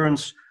theory in turn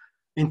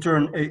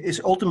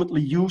is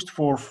ultimately used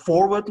for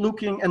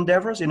forward-looking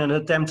endeavors in an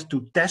attempt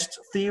to test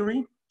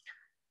theory.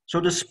 So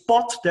the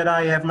spot that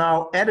I have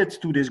now added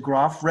to this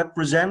graph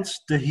represents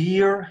the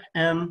here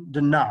and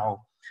the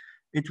now.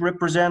 It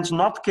represents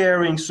not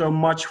caring so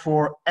much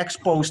for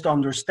ex-post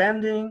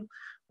understanding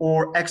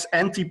or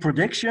ex-ante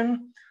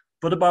prediction,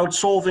 but about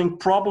solving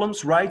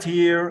problems right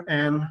here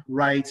and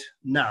right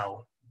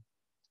now.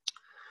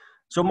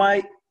 So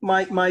my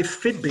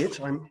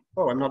Fitbit,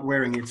 I'm not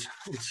wearing it.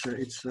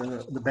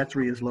 The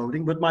battery is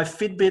loading, but my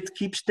Fitbit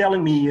keeps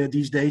telling me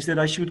these days that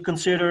I should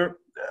consider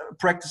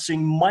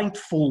practicing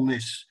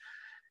mindfulness.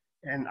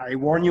 And I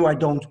warn you, I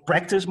don't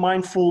practice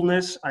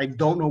mindfulness. I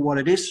don't know what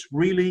it is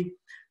really.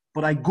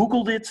 But I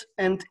Googled it,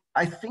 and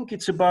I think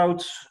it's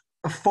about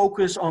a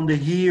focus on the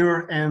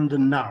here and the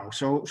now.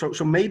 So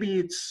maybe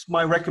it's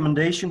my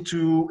recommendation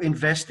to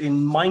invest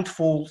in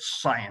mindful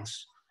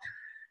science.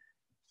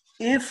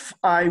 If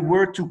I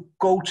were to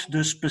quote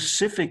the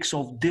specifics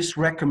of this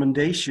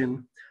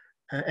recommendation,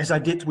 as I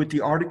did with the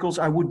articles,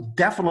 I would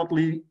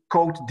definitely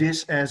quote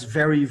this as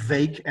very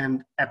vague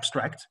and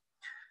abstract.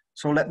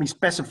 So let me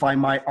specify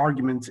my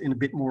argument in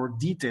a bit more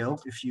detail,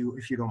 if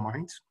you don't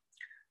mind.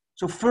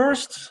 So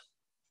first,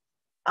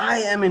 I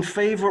am in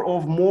favor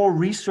of more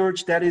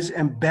research that is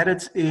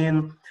embedded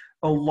in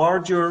a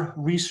larger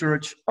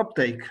research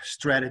uptake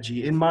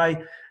strategy. In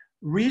my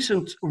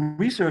recent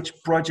research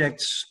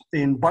projects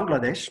in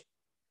Bangladesh,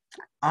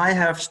 I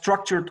have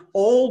structured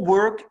all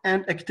work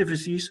and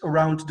activities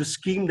around the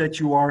scheme that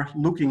you are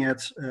looking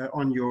at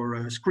on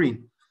your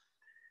screen.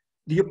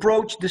 The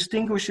approach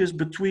distinguishes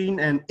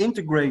between and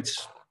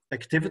integrates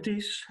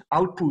activities,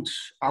 outputs,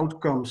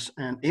 outcomes,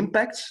 and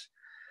impacts.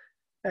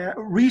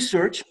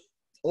 Research,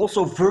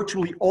 also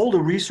virtually all the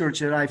research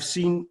that I've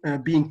seen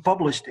being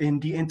published in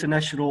the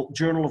International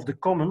Journal of the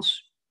Commons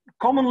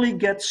commonly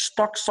gets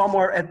stuck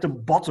somewhere at the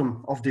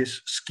bottom of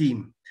this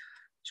scheme.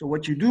 So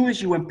what you do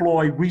is you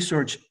employ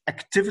research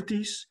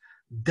activities,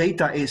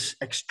 data is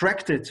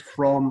extracted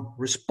from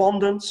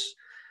respondents,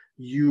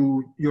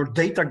 your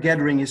data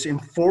gathering is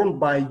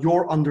informed by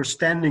your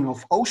understanding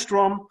of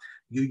Ostrom,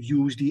 you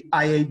use the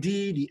IAD,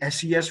 the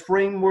SES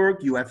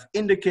framework, you have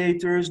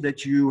indicators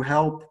that you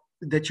hope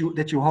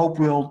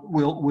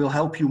will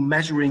help you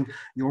measuring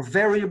your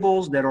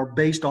variables that are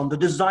based on the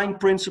design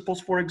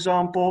principles, for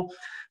example.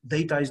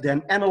 Data is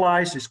then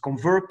analyzed, is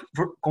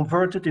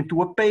converted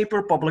into a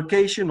paper,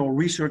 publication, or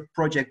research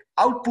project.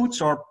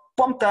 Outputs are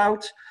pumped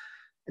out.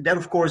 And that,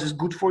 of course, is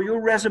good for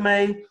your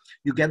resume.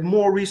 You get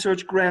more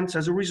research grants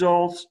as a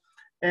result,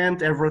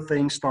 and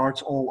everything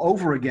starts all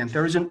over again.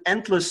 There is an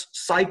endless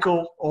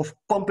cycle of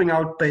pumping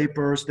out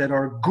papers that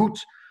are good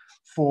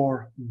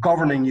for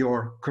governing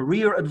your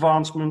career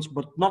advancements,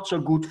 but not so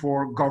good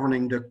for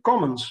governing the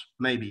commons,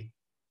 maybe.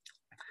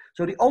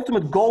 So the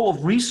ultimate goal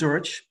of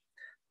research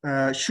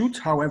should,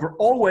 however,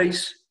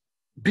 always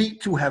be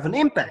to have an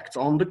impact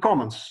on the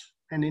commons.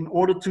 And in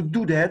order to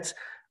do that,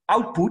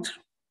 output,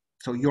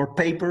 so your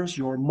papers,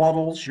 your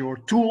models, your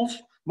tools,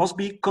 must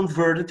be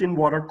converted in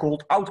what are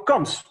called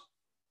outcomes.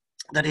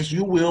 That is,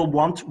 you will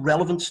want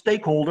relevant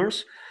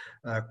stakeholders,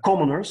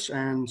 commoners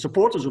and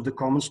supporters of the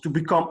commons to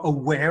become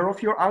aware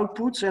of your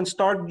outputs and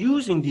start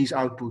using these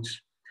outputs.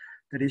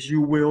 That is,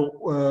 you will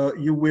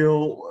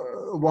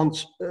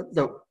want,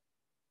 no.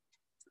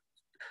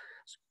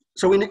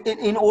 So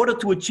in order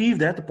to achieve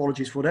that,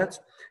 apologies for that,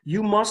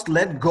 you must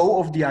let go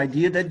of the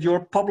idea that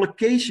your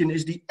publication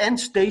is the end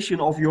station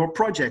of your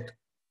project.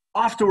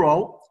 After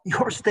all,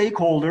 your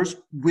stakeholders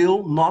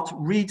will not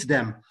read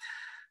them.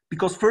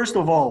 Because first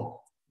of all,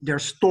 they're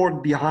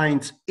stored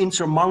behind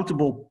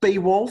insurmountable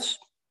paywalls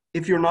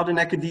if you're not in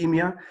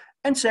academia.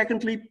 And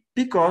secondly,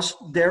 because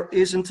there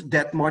isn't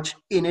that much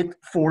in it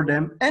for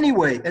them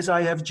anyway, as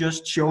I have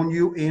just shown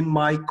you in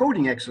my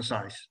coding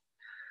exercise.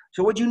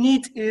 So what you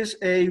need is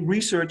a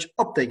research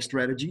uptake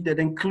strategy that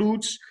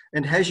includes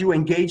and has you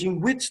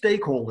engaging with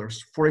stakeholders,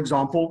 for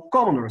example,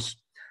 commoners,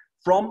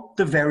 from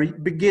the very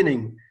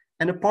beginning.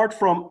 And apart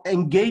from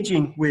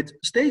engaging with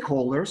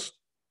stakeholders,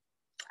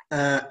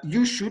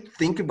 you should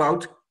think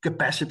about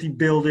capacity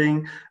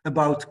building,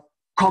 about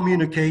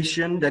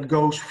communication that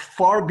goes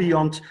far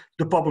beyond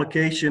the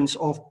publications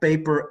of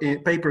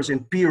papers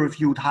in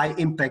peer-reviewed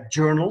high-impact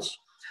journals.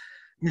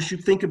 You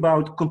should think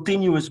about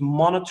continuous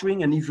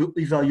monitoring and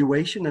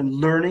evaluation and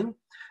learning.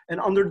 And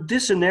under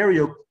this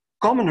scenario,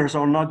 commoners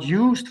are not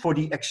used for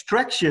the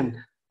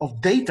extraction of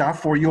data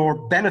for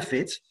your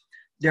benefit.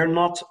 They're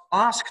not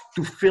asked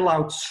to fill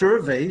out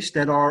surveys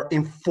that are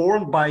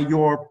informed by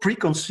your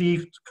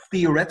preconceived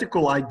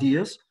theoretical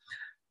ideas.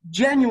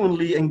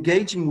 Genuinely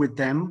engaging with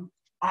them,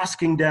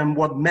 asking them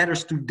what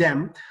matters to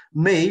them,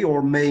 may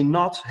or may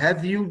not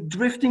have you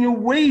drifting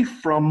away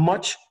from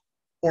much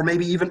or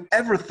maybe even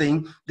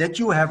everything that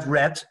you have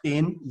read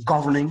in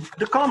Governing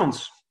the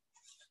Commons.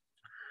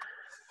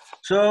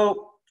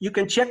 So you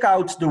can check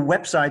out the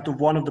website of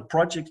one of the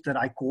projects that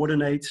I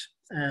coordinate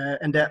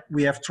and that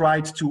we have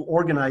tried to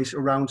organize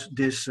around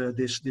this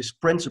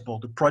principle.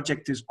 The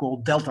project is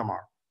called Deltamar.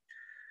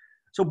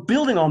 So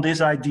building on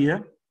this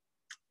idea,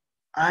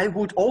 I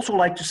would also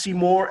like to see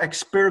more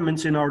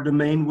experiments in our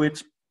domain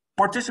with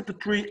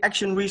participatory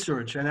action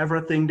research and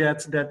everything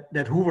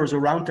that hovers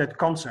around that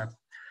concept.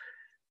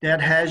 That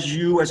has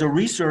you as a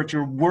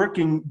researcher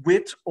working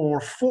with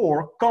or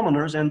for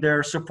commoners and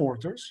their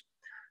supporters.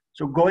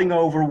 So going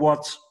over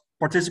what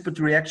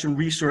participatory action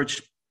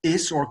research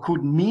is or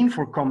could mean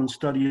for common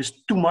study is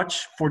too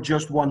much for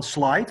just one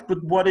slide,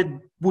 but what it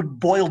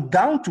would boil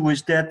down to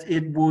is that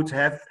it would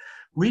have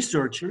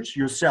researchers,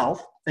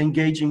 yourself,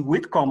 engaging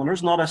with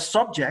commoners, not as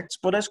subjects,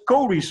 but as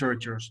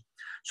co-researchers.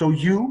 So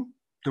you,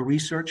 the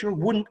researcher,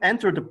 wouldn't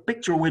enter the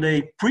picture with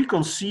a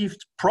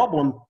preconceived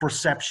problem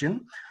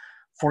perception.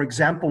 For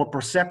example, a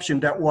perception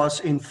that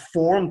was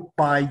informed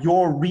by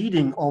your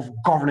reading of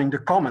Governing the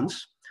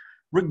Commons,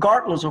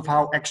 regardless of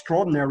how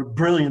extraordinary,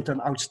 brilliant,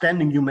 and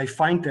outstanding you may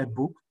find that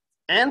book.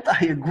 And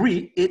I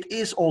agree, it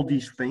is all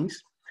these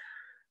things.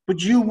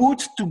 But you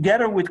would,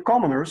 together with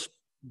commoners,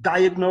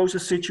 diagnose a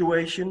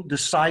situation,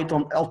 decide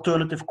on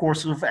alternative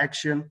courses of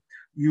action.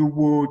 You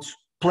would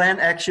plan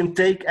action,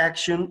 take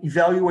action,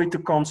 evaluate the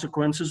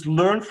consequences,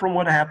 learn from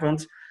what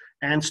happened,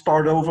 and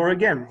start over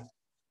again.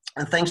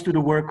 And thanks to the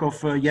work of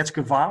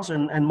Jetske Vaas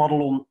and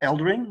Madelon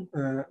Eldering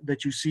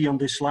that you see on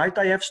this slide,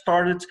 I have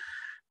started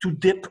to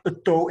dip a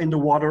toe in the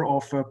water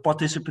of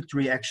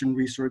participatory action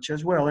research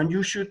as well. And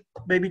you should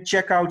maybe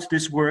check out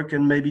this work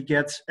and maybe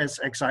get as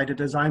excited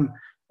as I'm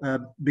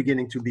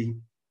beginning to be.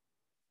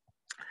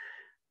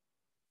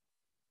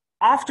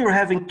 After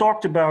having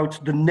talked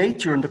about the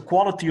nature and the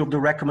quality of the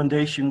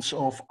recommendations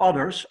of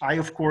others, I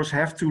of course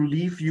have to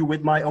leave you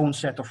with my own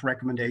set of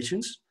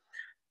recommendations.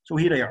 So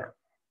here they are.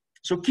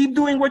 So keep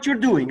doing what you're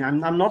doing.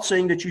 I'm not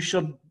saying that you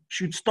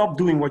should stop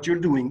doing what you're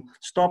doing.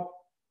 Stop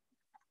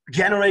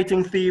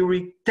generating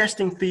theory,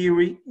 testing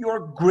theory. You're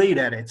great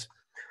at it.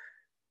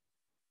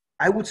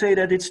 I would say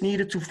that it's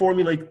needed to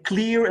formulate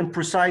clear and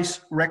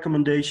precise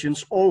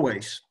recommendations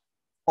always.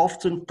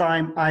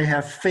 Oftentimes I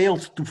have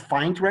failed to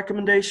find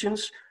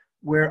recommendations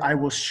where I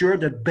was sure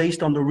that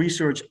based on the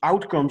research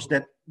outcomes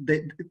that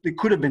they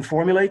could have been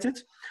formulated.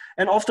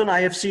 And often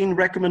I have seen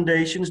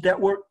recommendations that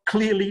were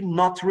clearly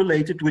not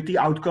related with the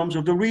outcomes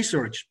of the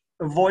research.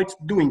 Avoid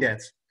doing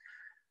that.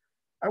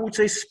 I would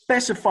say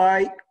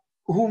specify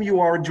whom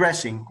you are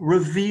addressing.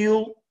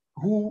 Reveal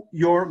who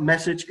your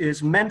message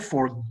is meant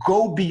for.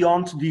 Go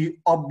beyond the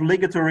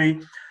obligatory,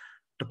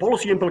 the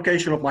policy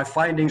implication of my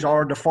findings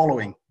are the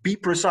following. Be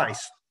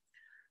precise.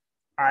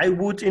 I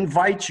would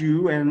invite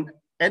you and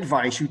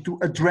advise you to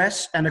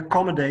address and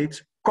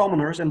accommodate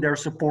commoners and their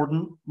support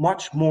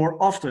much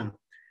more often.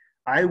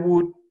 I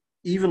would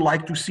even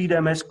like to see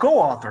them as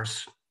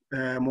co-authors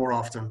more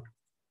often.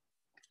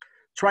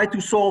 Try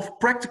to solve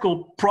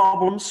practical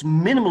problems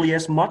minimally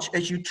as much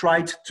as you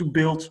tried to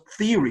build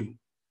theory.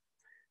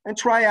 And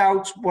try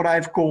out what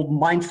I've called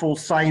mindful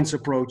science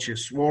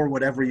approaches, or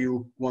whatever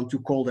you want to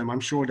call them. I'm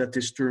sure that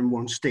this term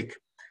won't stick,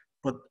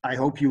 but I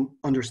hope you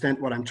understand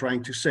what I'm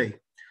trying to say.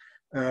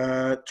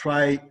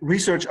 Try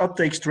research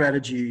uptake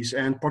strategies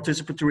and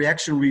participatory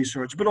action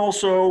research, but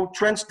also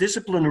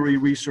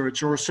transdisciplinary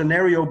research or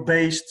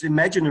scenario-based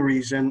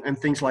imaginaries and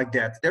things like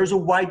that. There's a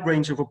wide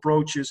range of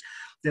approaches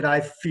that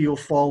I feel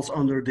falls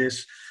under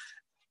this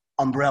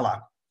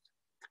umbrella.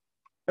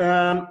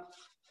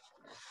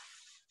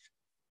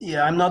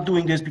 Yeah, I'm not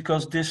doing this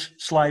because this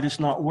slide is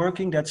not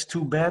working. That's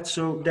too bad.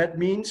 So that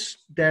means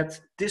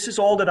that this is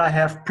all that I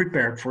have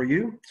prepared for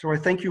you. So I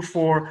thank you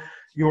for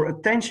your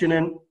attention.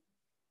 And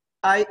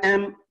I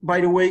am, by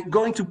the way,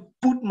 going to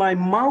put my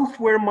mouth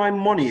where my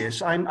money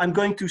is. I'm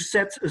going to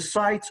set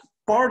aside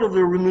part of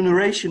the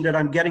remuneration that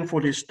I'm getting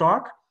for this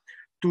talk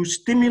to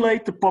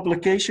stimulate the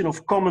publication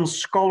of common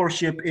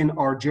scholarship in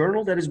our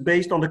journal that is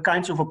based on the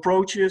kinds of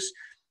approaches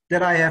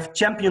that I have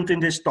championed in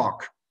this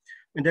talk.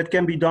 And that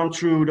can be done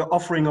through the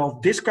offering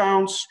of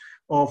discounts,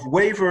 of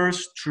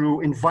waivers,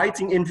 through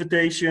inviting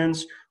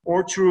invitations,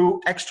 or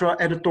through extra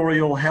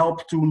editorial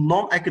help to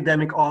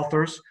non-academic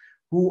authors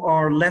who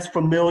are less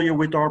familiar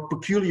with our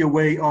peculiar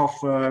way of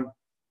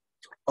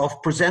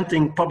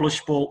presenting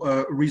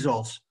publishable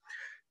results.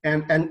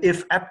 And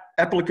if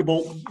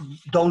applicable,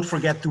 don't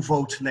forget to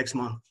vote next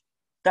month.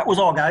 That was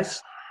all,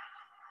 guys.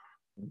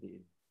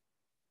 Indeed.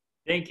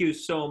 Thank you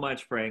so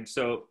much, Frank.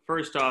 So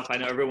first off, I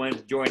know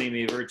everyone's joining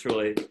me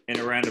virtually in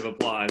a round of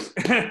applause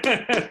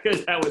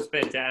because that was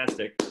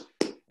fantastic.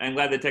 I'm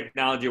glad the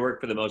technology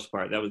worked for the most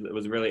part. It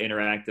was really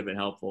interactive and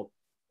helpful.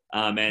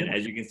 And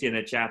as you can see in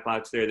the chat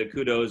box there, the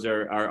kudos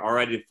are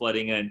already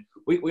flooding in.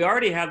 We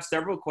already have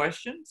several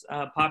questions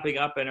popping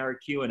up in our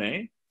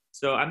Q&A.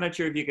 So I'm not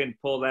sure if you can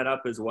pull that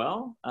up as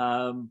well.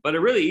 But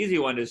a really easy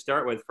one to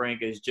start with,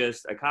 Frank, is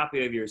just a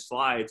copy of your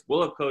slides.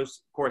 We'll, of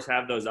course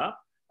have those up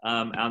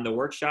on the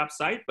workshop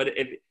site. But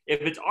if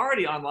it's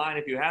already online,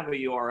 if you have a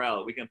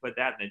URL, we can put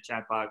that in the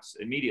chat box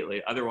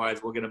immediately.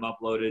 Otherwise, we'll get them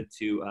uploaded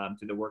to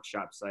the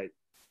workshop site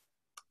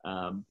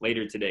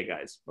later today,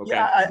 guys. Okay.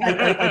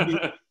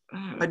 Yeah,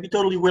 I'd be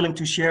totally willing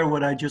to share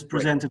what I just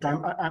presented.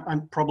 Right.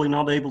 I'm probably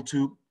not able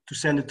to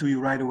send it to you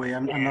right away.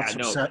 I'm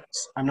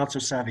not so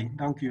savvy.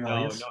 Thank you,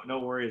 Elias. No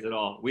worries at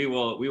all. We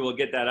will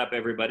get that up,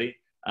 everybody,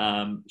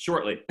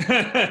 shortly.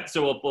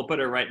 So we'll put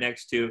it right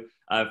next to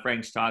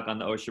Frank's talk on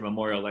the Ostrom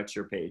Memorial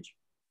Lecture page.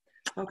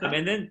 Okay.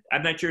 And then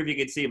I'm not sure if you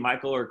could see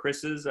Michael or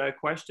Chris's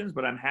questions,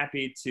 but I'm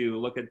happy to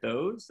look at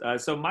those.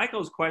 So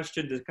Michael's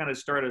question, to kind of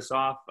start us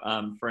off,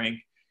 Frank,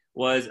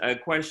 was a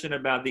question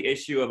about the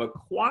issue of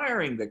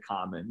acquiring the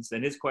commons.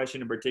 And his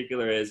question in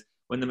particular is,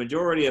 when the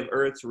majority of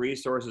Earth's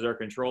resources are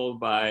controlled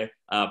by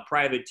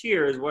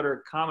privateers, what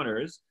are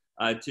commoners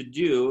to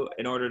do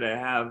in order to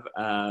have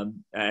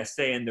a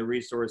say in the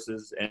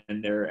resources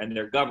and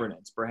their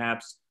governance?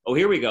 Perhaps, oh,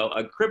 here we go,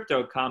 a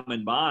crypto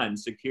common bond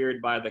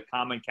secured by the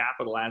common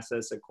capital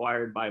assets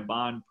acquired by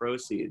bond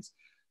proceeds.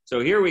 So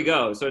here we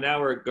go. So now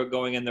we're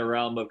going in the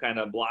realm of kind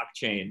of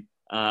blockchain.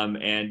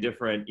 And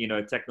different,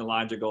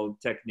 technological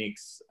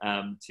techniques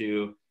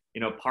to,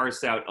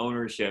 parse out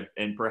ownership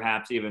and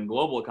perhaps even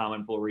global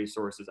common pool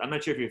resources. I'm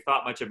not sure if you've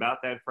thought much about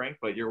that, Frank,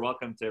 but you're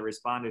welcome to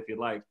respond if you'd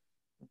like.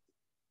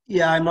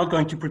 Yeah, I'm not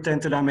going to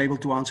pretend that I'm able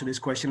to answer this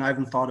question. I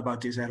haven't thought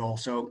about this at all.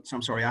 So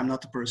I'm sorry, I'm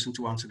not the person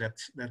to answer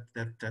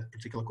that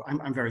particular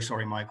question. I'm very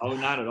sorry, Michael. Oh,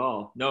 not at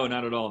all. No,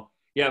 not at all.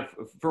 Yeah,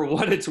 for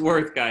what it's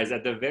worth, guys,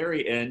 at the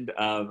very end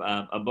of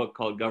a book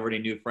called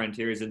Governing New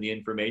Frontiers in the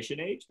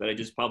Information Age that I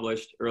just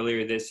published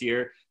earlier this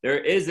year, there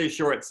is a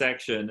short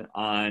section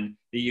on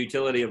the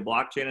utility of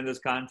blockchain in this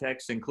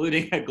context,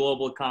 including a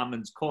global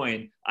commons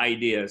coin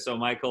idea. So,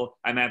 Michael,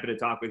 I'm happy to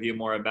talk with you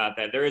more about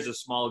that. There is a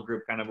small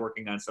group kind of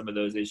working on some of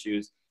those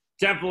issues.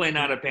 Definitely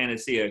not a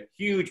panacea,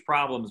 huge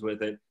problems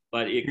with it,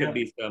 but it could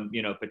be some,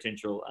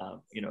 potential,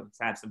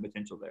 have some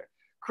potential there.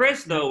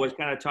 Chris, though, was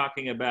kind of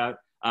talking about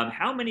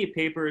how many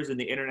papers in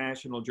the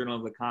International Journal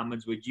of the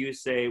Commons would you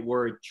say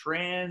were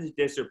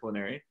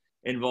transdisciplinary,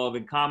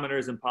 involving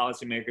commoners and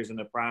policymakers in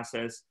the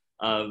process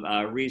of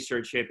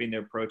research shaping the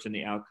approach and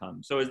the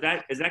outcome? So is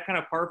that kind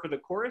of par for the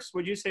course,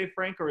 would you say,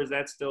 Frank, or is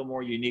that still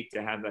more unique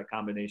to have that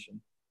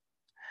combination?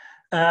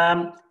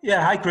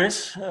 Hi,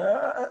 Chris.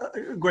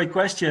 Great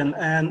question.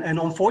 And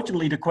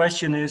unfortunately, the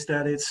question is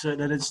that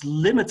it's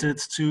limited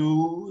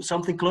to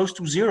something close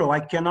to zero. I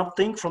cannot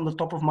think from the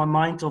top of my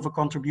mind of a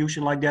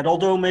contribution like that.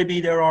 Although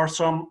maybe there are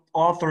some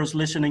authors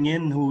listening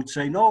in who would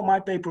say, no, my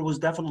paper was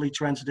definitely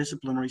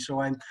transdisciplinary. So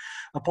I'm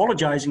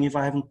apologizing if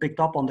I haven't picked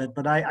up on that.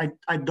 But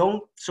I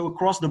don't. So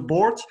across the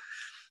board,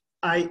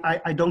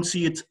 I don't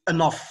see it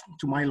enough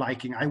to my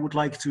liking. I would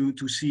like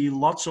to see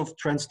lots of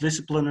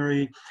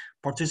transdisciplinary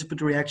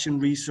participatory action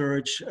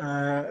research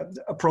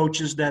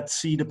approaches that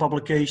see the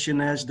publication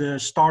as the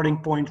starting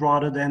point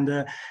rather than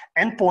the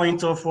end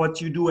point of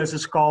what you do as a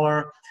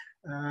scholar.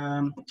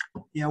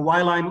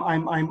 While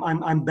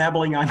I'm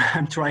babbling,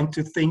 I'm trying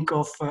to think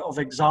of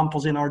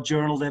examples in our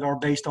journal that are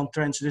based on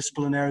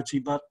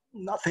transdisciplinarity, but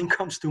nothing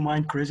comes to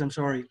mind, Chris. I'm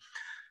sorry.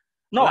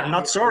 No, I'm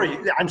not sorry.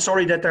 I'm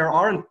sorry that there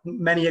aren't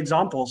many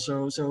examples.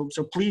 So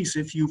please,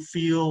 if you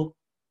feel,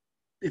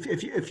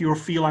 if you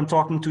feel I'm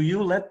talking to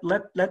you,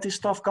 let this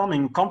stuff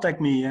coming.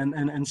 Contact me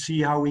and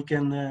see how we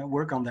can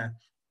work on that.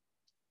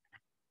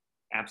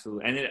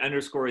 Absolutely, and it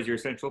underscores your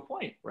central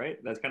point, right?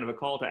 That's kind of a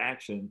call to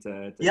action.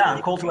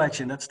 Call to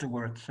action. That's the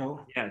word.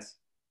 So yes,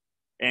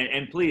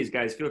 and please,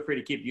 guys, feel free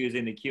to keep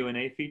using the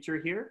Q&A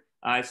feature here.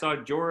 I saw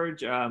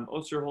George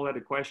Osterhol had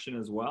a question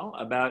as well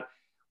about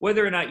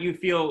whether or not you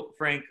feel,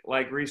 Frank,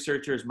 like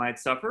researchers might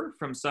suffer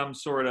from some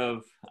sort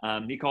of,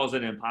 he calls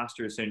it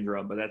imposter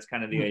syndrome, but that's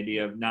kind of the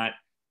idea of not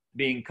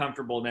being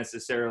comfortable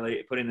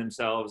necessarily putting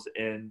themselves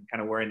in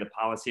kind of wearing the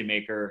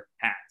policymaker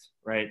hat,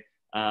 right?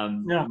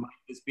 Might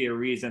this be a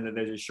reason that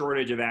there's a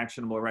shortage of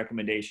actionable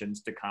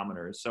recommendations to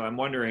commoners? So I'm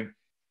wondering,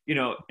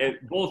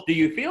 both do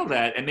you feel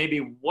that, and maybe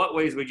what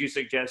ways would you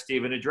suggest to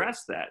even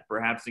address that?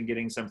 Perhaps in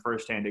getting some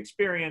firsthand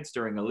experience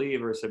during a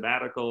leave or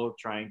sabbatical,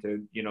 trying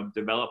to,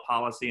 develop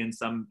policy in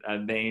some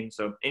vein.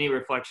 So any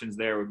reflections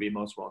there would be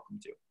most welcome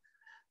to.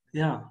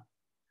 Yeah.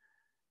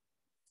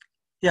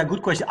 Yeah,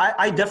 good question.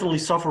 I definitely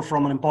suffer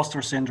from an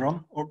imposter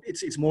syndrome, or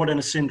it's more than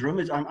a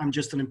syndrome. I'm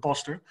just an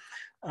imposter.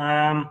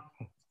 Um,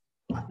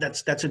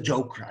 that's a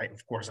joke, right?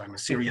 Of course, I'm a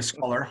serious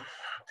scholar.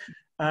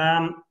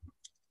 Um,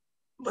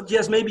 but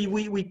yes, maybe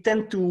we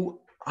tend to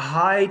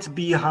hide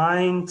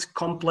behind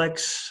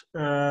complex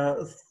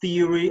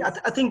theory.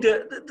 I think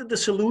the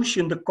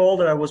solution, the call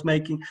that I was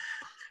making.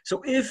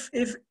 So if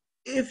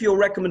your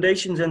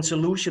recommendations and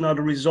solution are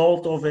the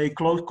result of a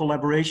close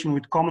collaboration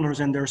with commoners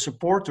and their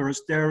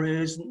supporters, there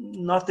is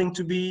nothing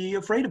to be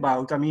afraid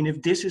about. I mean,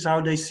 if this is how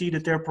they see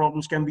that their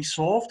problems can be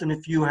solved, and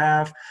if you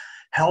have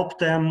helped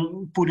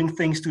them putting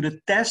things to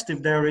the test,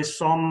 if there is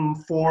some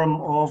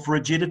form of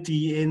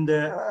rigidity in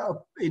the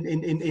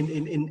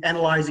in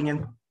analyzing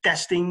and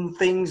testing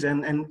things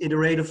and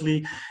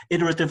iteratively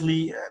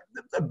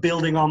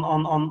building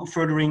on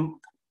furthering,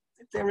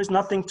 there is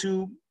nothing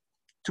to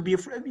be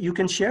afraid. You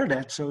can share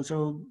that.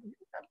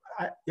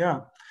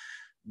 Yeah.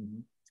 Mm-hmm.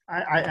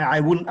 I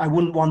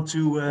wouldn't want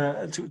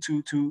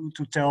to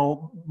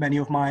tell many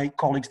of my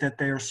colleagues that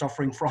they are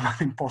suffering from an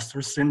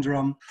imposter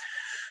syndrome.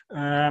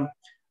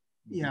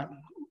 Yeah,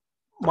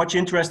 much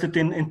interested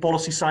in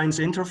policy science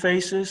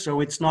interfaces.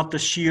 So it's not the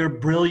sheer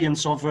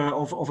brilliance of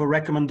a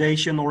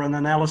recommendation or an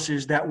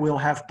analysis that will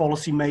have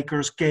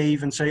policymakers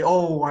cave and say,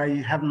 "Oh,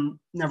 I haven't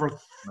never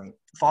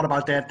thought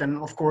about that." Then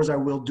of course I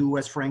will do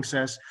as Frank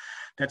says.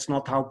 That's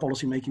not how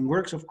policymaking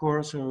works, of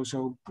course.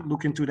 So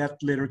look into that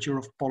literature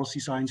of policy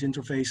science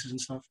interfaces and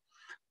stuff.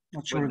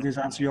 Not sure if this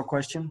answers your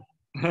question.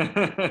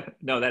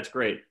 No, that's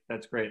great.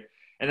 That's great.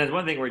 And that's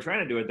one thing we're trying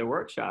to do at the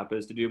workshop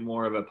is to do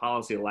more of a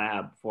policy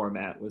lab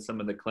format with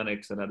some of the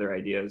clinics and other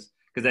ideas.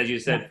 Because as you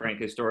said, Frank,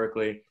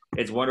 historically,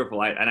 it's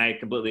wonderful. And I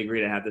completely agree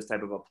to have this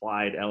type of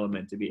applied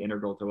element to be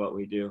integral to what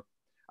we do.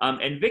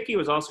 And Vicky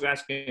was also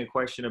asking a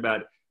question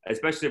about,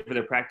 especially for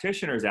the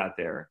practitioners out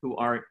there who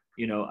aren't,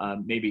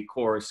 maybe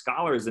core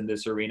scholars in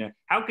this arena,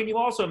 how can you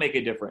also make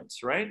a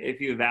difference, right? If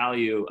you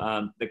value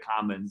the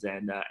commons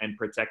and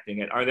protecting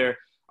it. Are there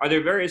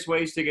various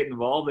ways to get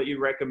involved that you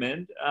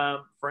recommend,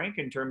 Frank,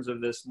 in terms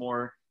of this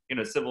more,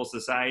 civil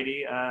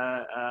society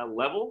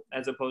level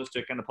as opposed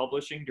to kind of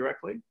publishing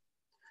directly?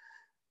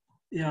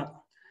 Yeah,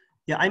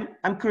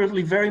 I'm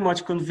currently very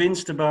much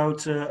convinced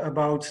about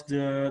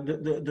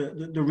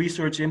the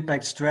research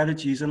impact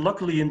strategies, and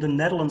luckily in the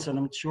Netherlands, and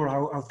I'm not sure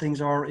how things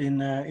are in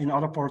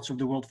other parts of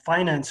the world,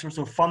 financiers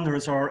or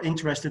funders are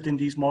interested in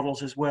these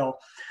models as well.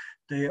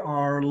 They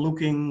are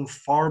looking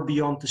far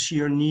beyond the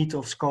sheer need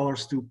of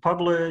scholars to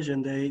publish,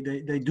 and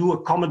they do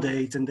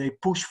accommodate and they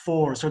push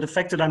for. So the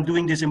fact that I'm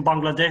doing this in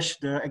Bangladesh,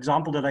 the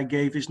example that I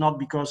gave, is not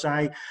because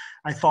I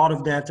thought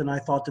of that and I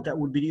thought that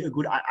would be a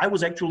good. I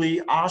was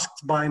actually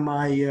asked by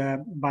my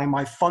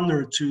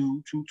funder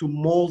to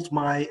mold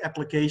my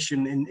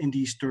application in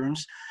these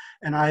terms,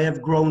 and I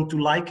have grown to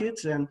like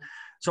it. And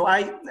so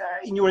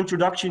in your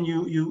introduction,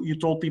 you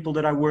told people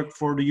that I worked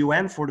for the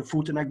UN, for the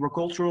Food and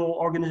Agricultural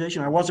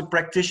Organization. I was a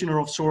practitioner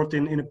of sort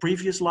in a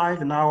previous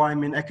life, and now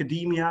I'm in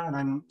academia, and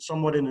I'm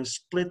somewhat in a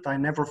split. I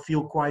never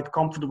feel quite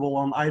comfortable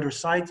on either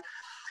side,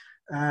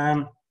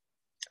 and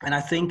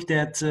I think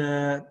that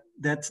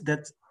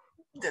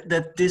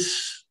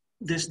this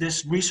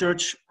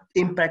research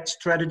impact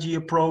strategy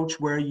approach,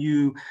 where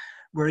you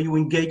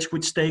engage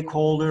with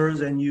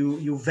stakeholders and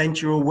you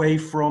venture away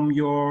from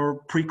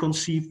your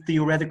preconceived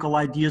theoretical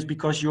ideas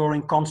because you're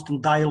in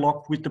constant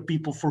dialogue with the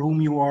people for whom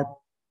you are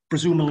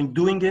presumably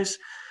doing this.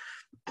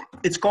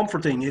 It's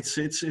comforting. It's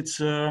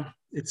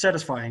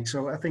satisfying.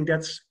 So I think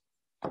that's,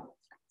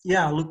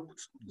 yeah. Look,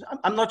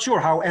 I'm not sure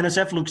how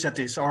NSF looks at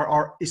this.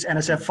 Is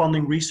NSF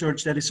funding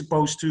research that is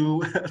supposed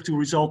to to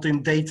result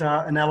in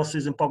data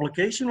analysis and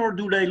publication, or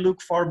do they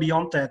look far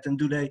beyond that? And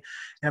do they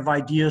have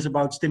ideas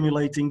about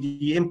stimulating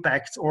the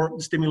impact or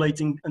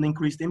stimulating an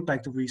increased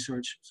impact of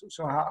research?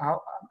 So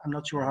how I'm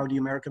not sure how the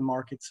American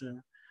markets.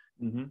 And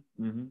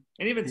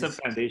even some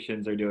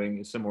foundations are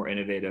doing some more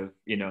innovative,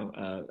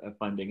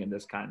 funding in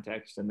this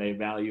context, and they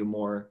value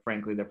more,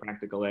 frankly, the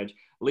practical edge.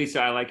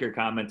 Lisa, I like your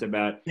comment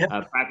about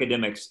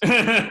academics.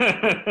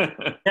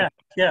 Yeah.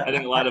 I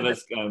think a lot of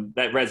us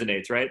that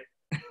resonates, right?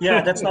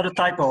 Yeah, that's not a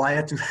typo. I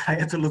had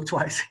to look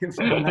twice.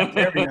 Very nice,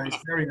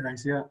 very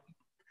nice. Yeah.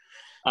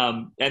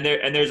 And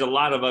there's a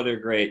lot of other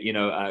great,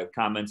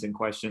 comments and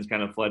questions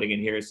kind of flooding in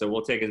here. So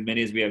we'll take as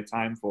many as we have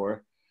time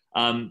for.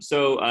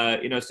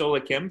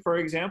 Sola Kim, for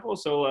example.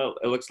 So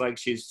it looks like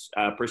she's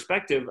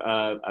prospective,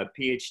 a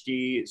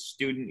PhD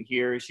student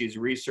here. She's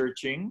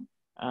researching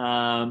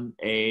in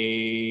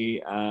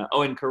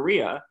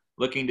Korea,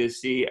 looking to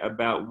see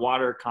about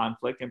water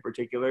conflict in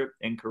particular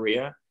in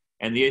Korea.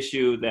 And the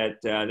issue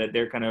that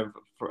they're kind of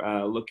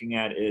looking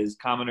at is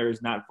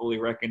commoners not fully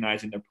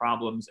recognizing the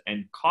problems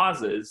and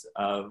causes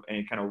of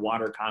any kind of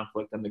water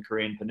conflict on the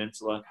Korean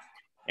peninsula.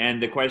 And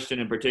the question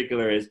in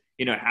particular is,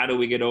 how do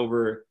we get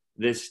over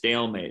this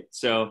stalemate?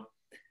 So,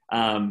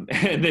 and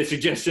the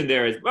suggestion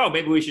there is, well,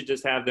 maybe we should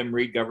just have them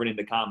read Governing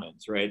the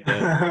Commons, right?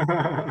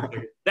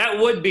 That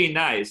would be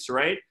nice,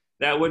 right?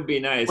 That would be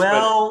nice. But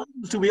Well,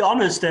 to be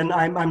honest, and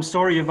I'm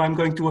sorry if I'm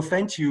going to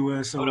offend you,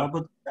 oh, Sola, no.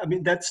 but I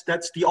mean that's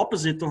the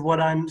opposite of what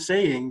I'm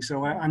saying. So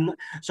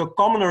so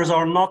commoners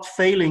are not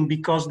failing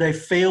because they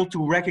fail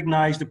to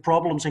recognize the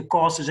problems and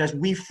causes as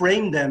we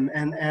frame them,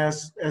 and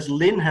as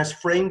Lynn has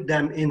framed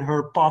them in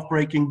her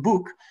path-breaking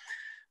book.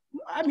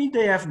 I mean,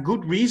 they have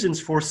good reasons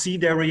for see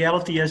their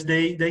reality as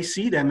they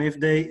see them. If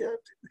they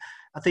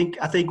I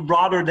think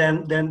rather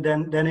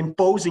than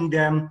imposing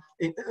them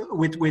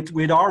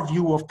with our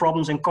view of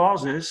problems and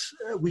causes,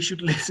 we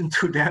should listen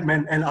to them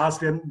and ask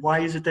them, why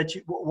is it that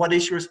what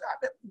is your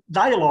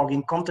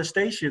dialoguing,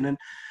 contestation, and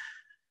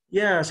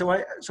yeah. So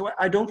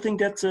I don't think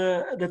that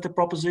that the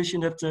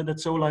proposition that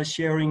Sola is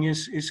sharing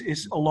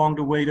is along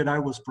the way that I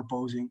was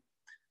proposing.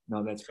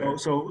 No, that's fair.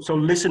 So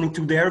listening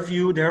to their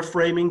view, their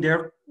framing,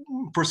 their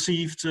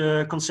perceived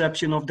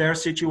conception of their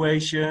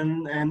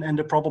situation and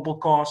the probable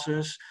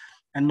causes,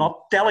 and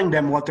not telling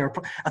them what they're.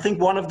 I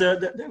think one of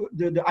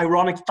the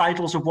ironic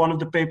titles of one of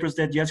the papers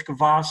that Jetske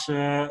Vaas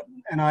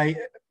and I,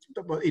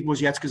 it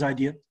was Jetke's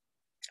idea,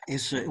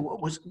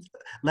 was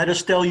let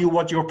us tell you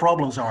what your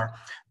problems are.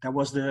 That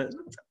was the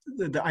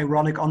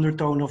ironic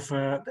undertone of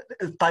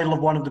the title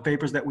of one of the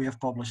papers that we have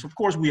published. Of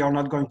course, we are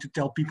not going to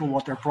tell people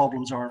what their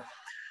problems are.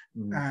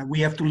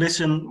 We have to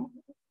listen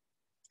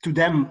to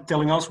them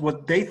telling us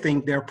what they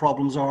think their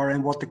problems are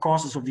and what the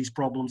causes of these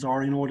problems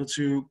are in order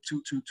to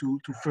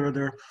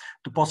further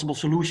the possible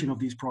solution of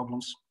these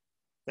problems.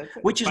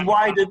 Which is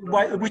why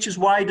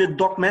the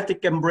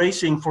dogmatic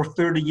embracing for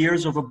 30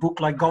 years of a book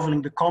like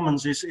Governing the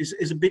Commons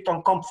is a bit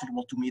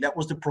uncomfortable to me. That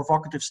was the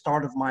provocative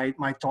start of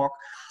my talk.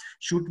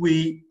 Should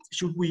we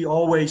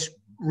always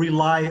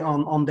rely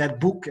on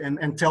that book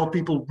and tell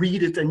people,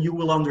 read it and you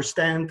will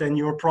understand and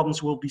your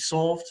problems will be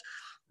solved?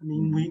 I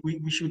mean,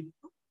 we should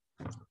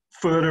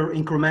further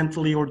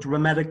incrementally or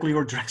dramatically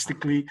or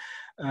drastically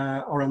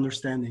our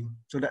understanding.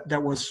 So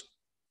that was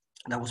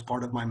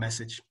part of my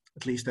message.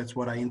 At least that's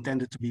what I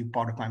intended to be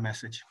part of my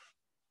message.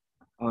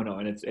 Oh no,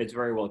 and it's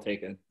very well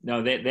taken.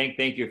 No,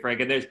 thank you, Frank.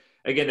 And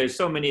there's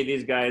so many of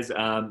these guys.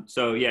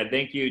 So yeah,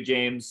 thank you,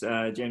 James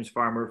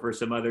Farmer, for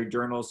some other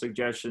journal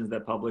suggestions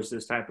that publish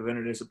this type of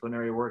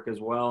interdisciplinary work as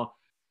well.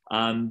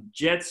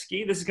 Jet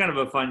ski. This is kind of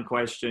a fun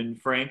question,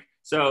 Frank.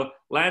 So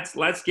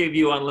let's give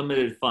you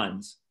unlimited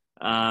funds,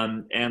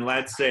 and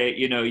let's say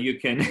you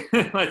can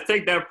let's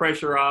take that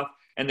pressure off.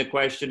 And the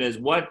question is,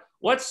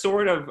 what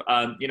sort of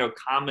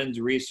commons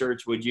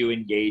research would you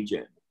engage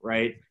in,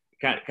 right?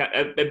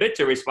 A bit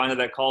to respond to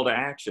that call to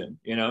action.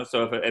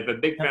 So if a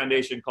big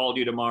foundation called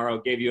you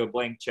tomorrow, gave you a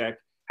blank check,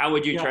 how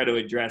would you try to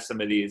address some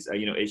of these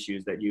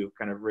issues that you've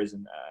kind of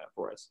risen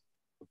for us?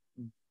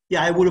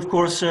 Yeah, I would of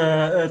course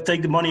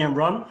take the money and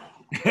run.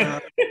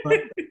 But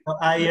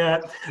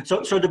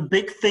so the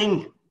big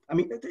thing, I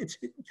mean,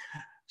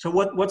 so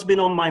what's been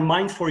on my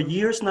mind for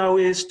years now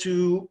is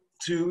to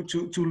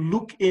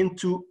look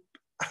into.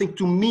 I think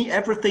to me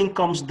everything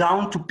comes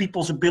down to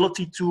people's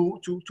ability to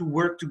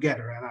work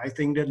together, and I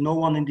think that no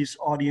one in this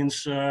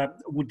audience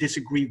would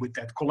disagree with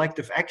that.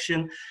 Collective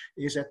action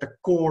is at the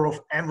core of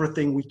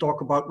everything we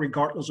talk about,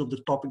 regardless of the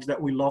topics that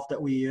we love,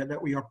 that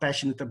we are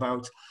passionate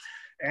about.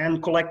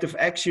 And collective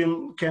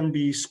action can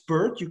be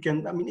spurred.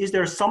 Is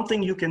there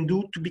something you can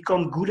do to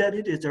become good at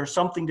it? Is there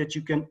something that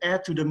you can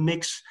add to the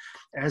mix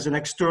as an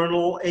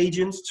external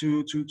agent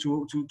to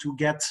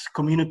get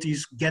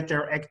communities get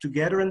their act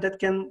together, and that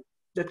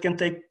can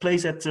take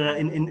place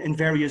in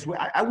various ways?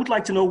 I would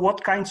like to know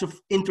what kinds of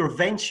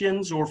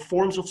interventions or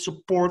forms of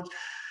support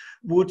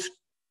would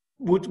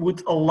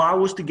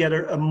allow us to get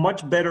a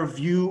much better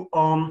view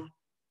on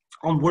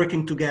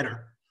working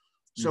together.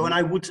 So, and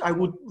I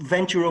would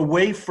venture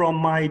away from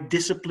my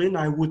discipline.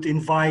 I would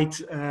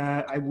invite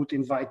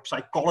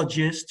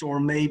psychologists or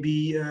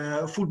maybe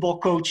football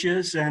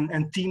coaches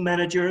and team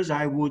managers.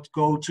 I would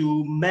go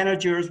to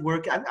managers'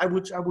 work. I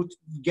would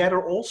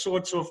gather all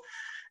sorts of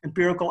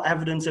empirical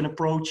evidence and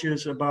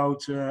approaches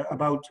about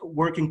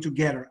working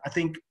together. I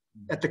think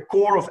at the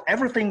core of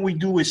everything we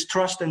do is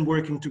trust and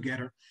working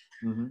together.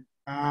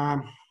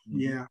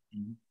 Yeah.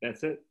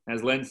 That's it.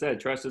 As Len said,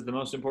 trust is the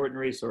most important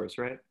resource,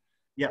 right?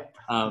 Yeah.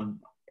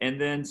 And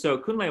then, so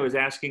Kunle was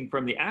asking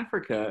from the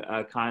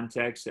Africa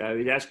context,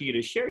 he's asking you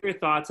to share your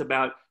thoughts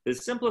about the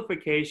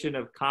simplification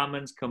of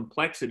commons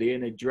complexity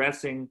and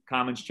addressing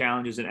commons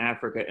challenges in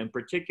Africa, in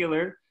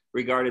particular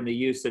regarding the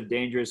use of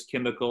dangerous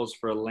chemicals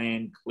for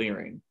land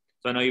clearing.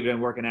 So I know you've done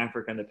work in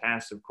Africa in the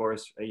past, of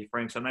course,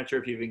 Frank, so I'm not sure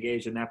if you've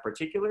engaged in that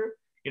particular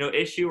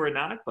issue or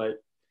not,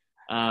 but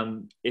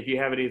if you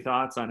have any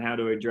thoughts on how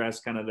to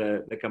address kind of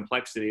the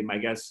complexity, my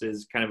guess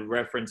is kind of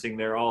referencing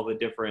there all the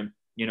different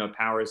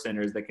power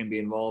centers that can be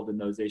involved in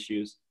those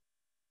issues.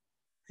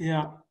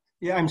 Yeah,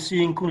 I'm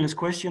seeing Kunle's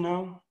question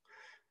now.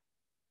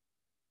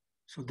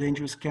 So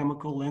dangerous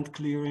chemical, land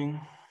clearing.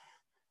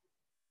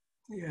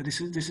 Yeah,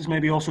 this is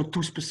maybe also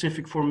too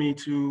specific for me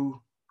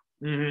to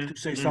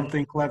say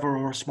something clever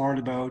or smart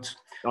about.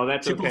 Oh,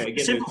 that's okay.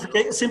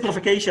 Again,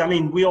 simplification. I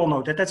mean, we all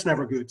know that that's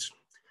never good.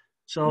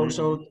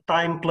 So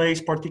time, place,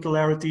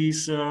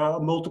 particularities,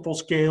 multiple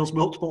scales,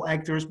 multiple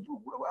actors.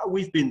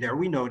 we've been there,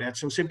 we know that.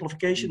 So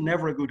simplification,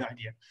 never a good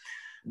idea.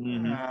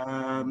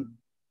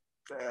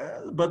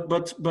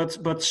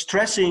 But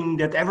stressing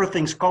that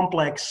everything's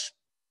complex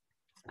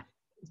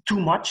too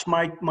much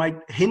might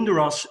hinder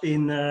us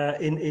in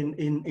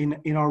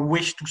our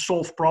wish to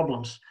solve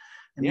problems.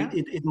 And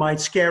it might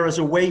scare us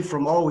away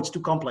from, oh, it's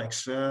too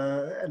complex.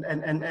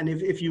 And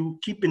if you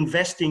keep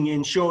investing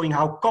in showing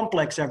how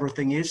complex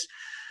everything is,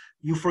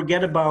 you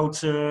forget about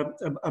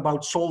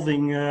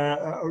solving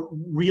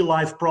real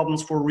life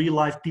problems for real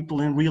life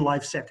people in real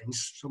life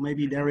settings. So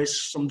maybe there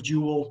is some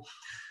dual,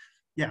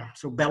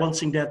 so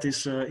balancing that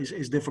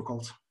is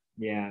difficult.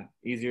 Yeah,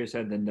 easier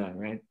said than done,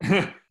 right?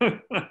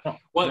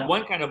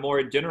 One kind of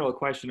more general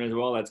question as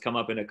well that's come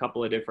up in a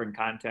couple of different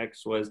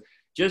contexts was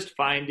just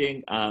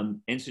finding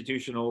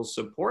institutional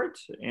support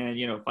and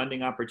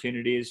funding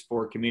opportunities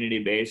for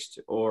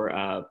community-based or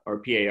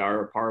PAR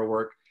or PAR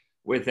work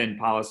within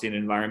policy and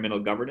environmental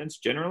governance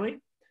generally.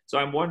 So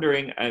I'm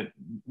wondering,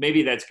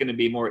 maybe that's going to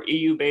be more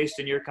EU-based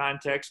in your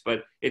context,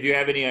 but if you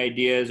have any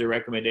ideas or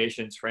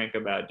recommendations, Frank,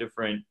 about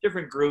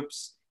different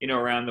groups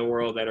around the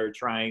world that are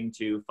trying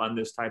to fund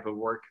this type of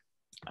work.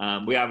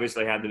 We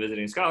obviously have the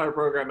Visiting Scholar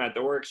program at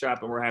the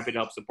workshop, and we're happy to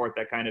help support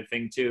that kind of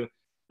thing too.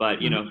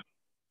 But you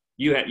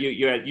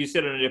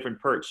sit on a different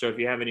perch, so if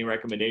you have any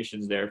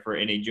recommendations there for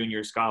any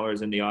junior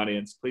scholars in the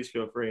audience, please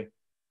feel free.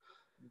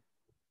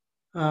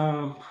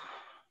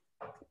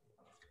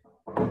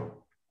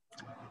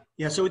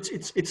 So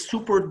it's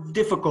super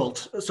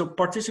difficult. So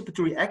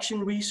participatory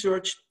action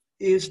research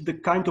is the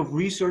kind of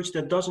research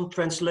that doesn't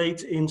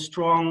translate in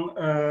strong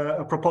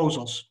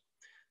proposals.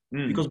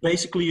 Because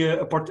basically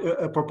a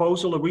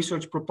proposal, a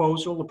research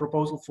proposal, a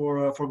proposal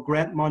for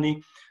grant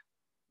money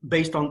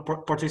based on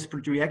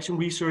participatory action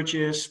research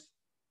is,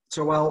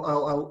 so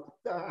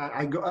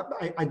I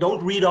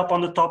don't read up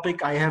on the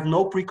topic. I have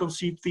no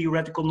preconceived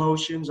theoretical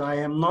notions. I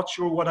am not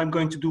sure what I'm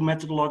going to do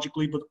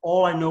methodologically, but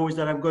all I know is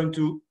that I'm going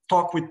to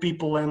talk with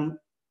people and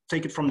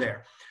take it from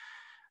there.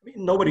 I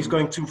mean, nobody's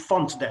going to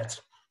fund that.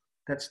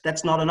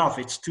 That's not enough.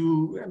 It's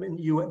too,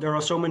 there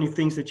are so many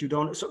things that you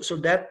don't, so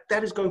that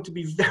is going to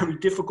be very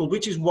difficult,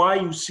 which is why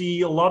you see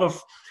a lot of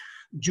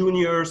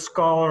junior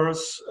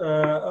scholars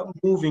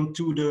moving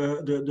to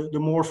the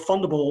more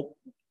fundable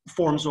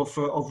forms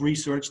of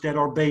research that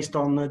are based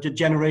on the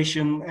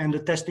generation and the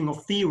testing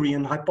of theory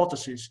and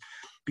hypothesis.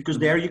 Because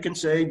there you can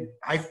say,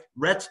 I've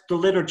read the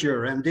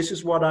literature and this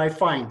is what I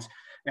find.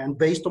 And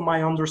based on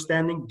my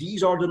understanding,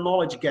 these are the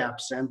knowledge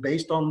gaps. And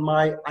based on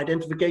my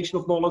identification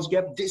of knowledge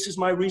gap, this is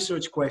my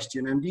research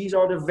question. And these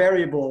are the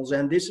variables.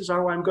 And this is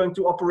how I'm going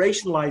to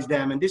operationalize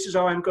them. And this is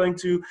how I'm going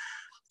to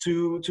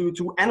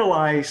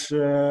analyze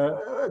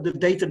the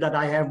data that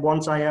I have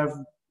once I have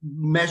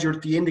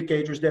measured the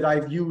indicators that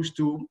I've used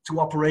to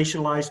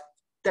operationalize.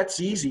 That's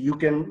easy. You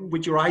can,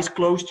 with your eyes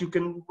closed, you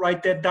can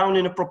write that down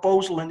in a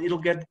proposal and it'll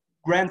get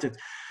granted.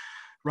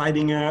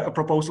 Writing a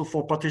proposal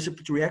for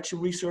participatory action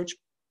research,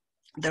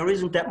 there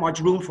isn't that much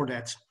room for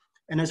that.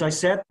 And as I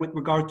said, with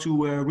regard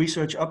to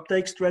research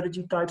uptake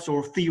strategy types,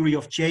 or theory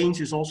of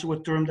change is also a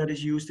term that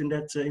is used in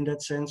that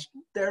sense.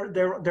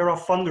 There are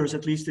funders,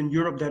 at least in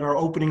Europe, that are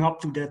opening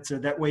up to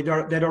that way,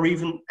 that are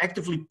even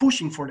actively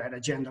pushing for that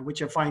agenda,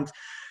 which I find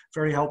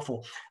very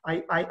helpful.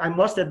 I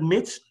must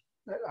admit,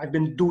 I've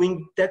been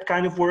doing that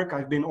kind of work.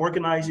 I've been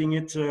organizing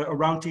it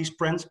around these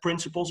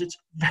principles. It's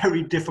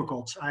very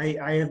difficult.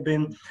 I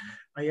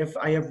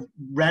have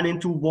ran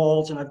into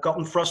walls and I've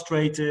gotten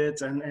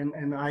frustrated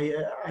and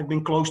I've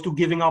been close to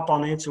giving up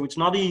on it. So it's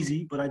not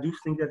easy, but I do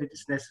think that it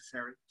is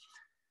necessary.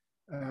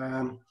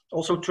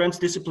 Also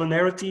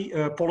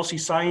transdisciplinarity, policy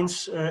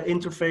science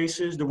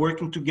interfaces, the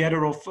working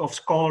together of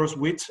scholars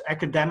with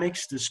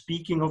academics, the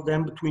speaking of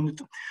them between the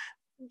two.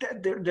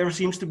 There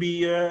seems to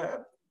be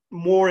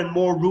more and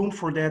more room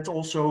for that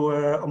also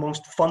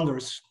amongst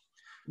funders.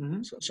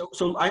 Mm-hmm.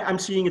 So I'm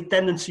seeing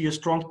a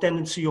strong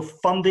tendency of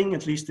funding,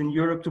 at least in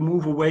Europe, to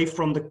move away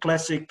from the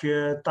classic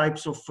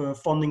types of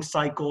funding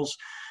cycles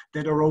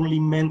that are only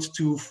meant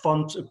to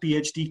fund a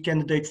PhD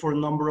candidate for a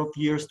number of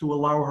years to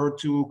allow her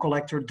to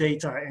collect her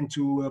data and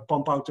to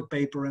pump out a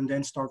paper and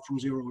then start from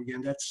zero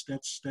again.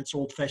 That's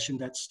old-fashioned.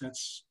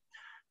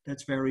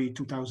 That's very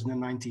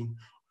 2019.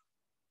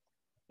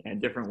 Yeah,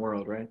 different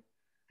world, right?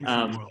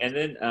 And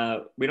then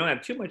we don't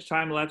have too much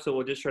time left, so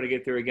we'll just try to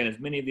get through again as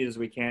many of these as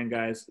we can,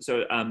 guys.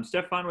 So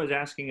Stefan was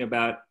asking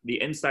about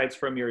the insights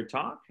from your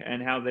talk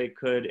and how they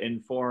could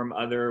inform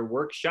other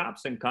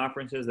workshops and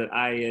conferences that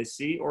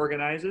IASC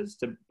organizes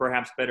to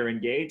perhaps better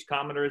engage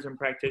commenters and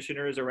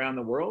practitioners around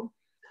the world.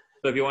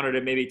 So if you wanted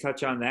to maybe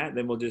touch on that,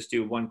 then we'll just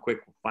do one quick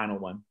final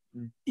one.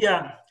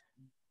 Yeah,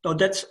 no,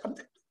 that's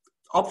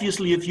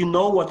obviously, if you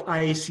know what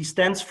IAC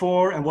stands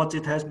for and what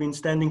it has been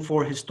standing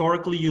for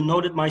historically, you know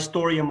that my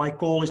story and my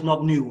call is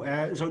not new.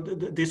 So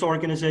this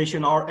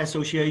organization, our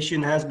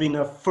association, has been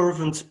a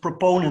fervent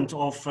proponent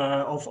of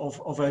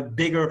a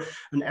bigger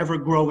and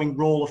ever-growing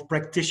role of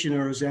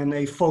practitioners and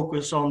a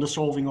focus on the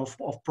solving of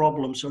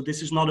problems. So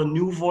this is not a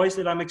new voice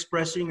that I'm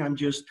expressing.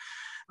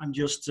 I'm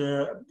just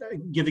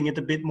giving it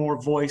a bit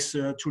more voice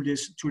through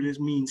this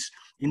means.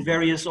 In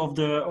various of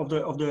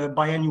the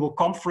biannual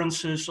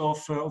conferences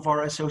of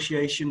our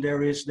association,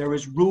 there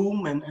is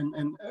room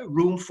and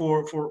room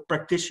for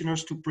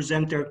practitioners to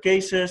present their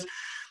cases,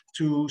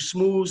 to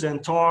smooth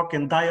and talk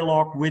and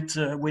dialogue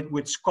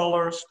with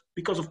scholars,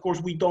 because of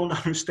course we don't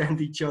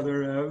understand each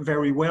other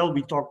very well.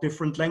 We talk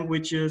different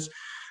languages.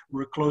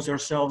 We close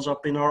ourselves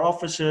up in our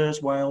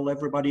offices while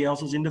everybody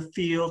else is in the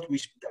field.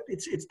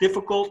 It's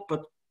difficult,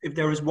 but if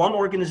there is one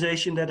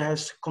organization that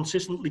has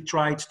consistently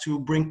tried to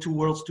bring two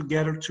worlds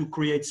together to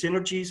create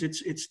synergies,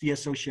 it's the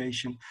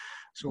association.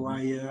 So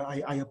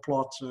I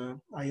applaud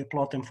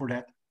them for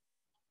that.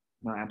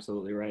 No,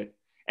 absolutely right.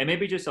 And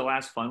maybe just a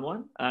last fun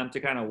one to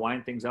kind of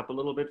wind things up a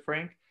little bit,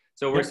 Frank.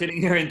 So we're sitting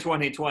here in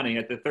 2020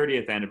 at the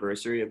 30th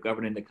anniversary of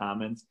Governing the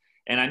Commons,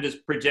 and I'm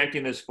just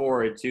projecting this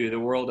forward to the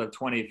world of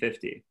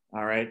 2050.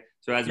 All right.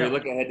 So as we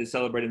look ahead to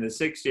celebrating the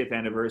 60th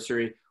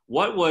anniversary,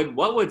 what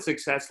would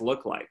success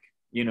look like,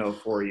 you know,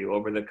 for you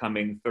over the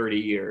coming 30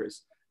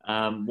 years?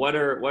 What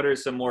are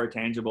some more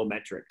tangible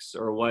metrics,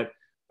 or what?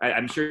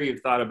 I'm sure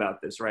you've thought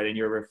about this, right, in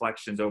your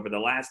reflections over the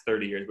last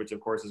 30 years, which of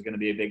course is going to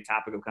be a big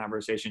topic of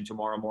conversation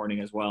tomorrow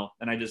morning as well.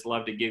 And I just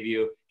love to get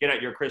out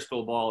your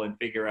crystal ball and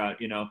figure out,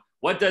 you know,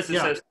 what does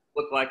success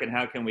look like and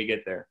how can we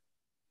get there?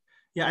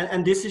 Yeah,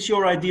 and this is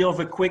your idea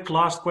of a quick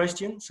last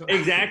question. So.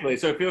 Exactly.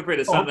 So feel free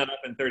to sum that up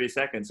in 30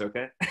 seconds,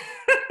 okay?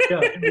 Yeah.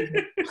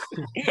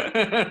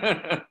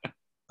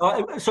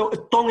 So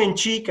tongue in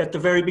cheek, at the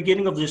very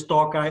beginning of this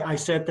talk, I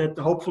said that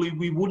hopefully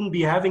we wouldn't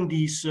be having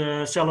these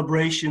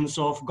celebrations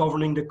of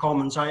governing the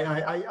commons.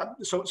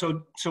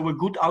 So a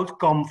good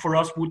outcome for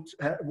us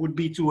would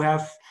be to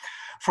have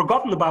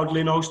forgotten about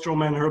Lynn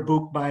Ostrom and her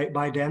book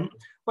by then.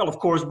 Well, of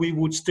course, we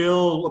would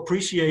still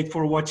appreciate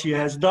for what she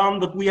has done,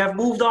 but we have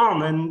moved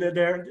on, and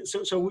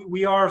so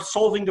we are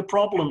solving the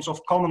problems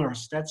of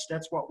commoners. That's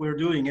what we're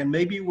doing, and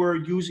maybe we're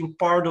using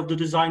part of the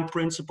design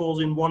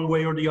principles in one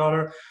way or the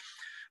other.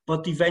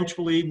 But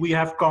eventually we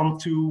have come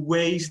to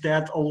ways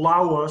that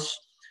allow us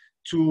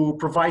to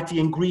provide the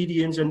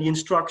ingredients and the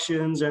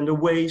instructions and the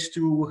ways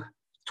to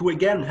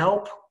again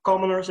help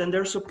commoners and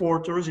their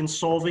supporters in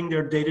solving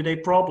their day-to-day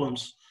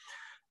problems.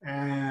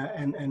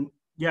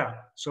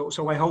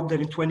 So I hope that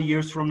in 20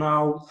 years from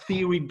now,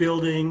 theory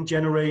building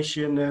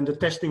generation and the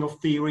testing of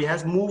theory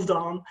has moved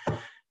on,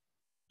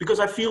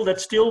 because I feel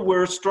that still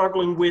we're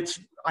struggling with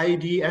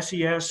IED,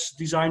 SES,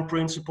 design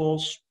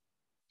principles,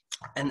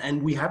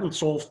 and we haven't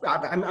solved.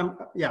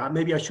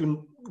 Maybe I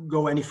shouldn't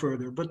go any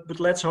further, but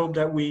let's hope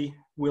that we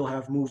will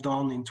have moved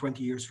on in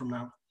 20 years from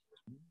now.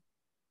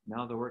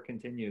 Now the work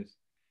continues.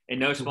 In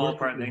no small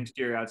part thanks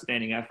to your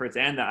outstanding efforts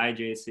and the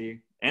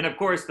IJC, and of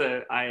course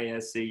the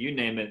IASC, you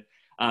name it.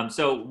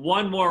 So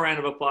one more round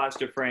of applause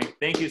to Frank.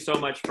 Thank you so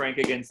much, Frank.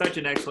 Again, such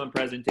an excellent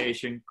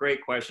presentation.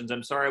 Great questions.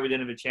 I'm sorry we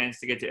didn't have a chance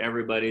to get to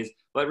everybody's,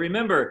 but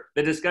remember,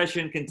 the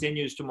discussion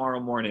continues tomorrow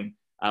morning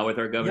with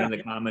our Governing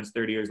the Commons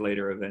 30 Years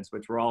Later events,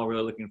 which we're all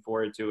really looking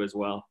forward to as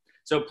well.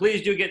 So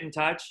please do get in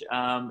touch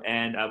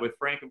and with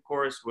Frank, of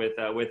course, with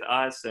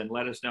us, and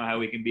let us know how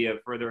we can be of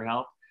further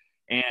help.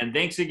 And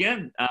thanks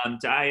again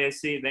to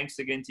ISC. Thanks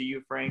again to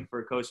you, Frank,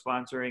 for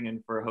co-sponsoring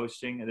and for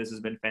hosting. This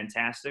has been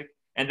fantastic.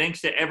 And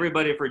thanks to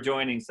everybody for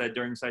joining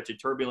during such a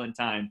turbulent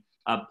time.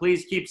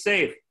 Please keep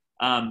safe.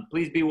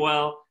 Please be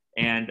well.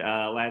 And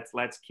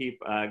let's keep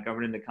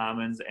Governing the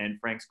Commons and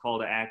Frank's call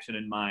to action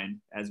in mind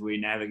as we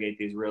navigate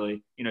these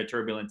really,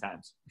 turbulent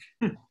times.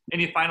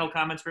 Any final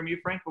comments from you,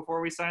 Frank,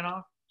 before we sign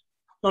off?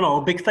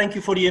 No, a big thank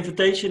you for the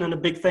invitation, and a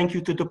big thank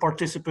you to the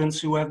participants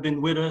who have been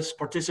with us,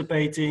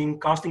 participating,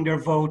 casting their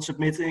votes,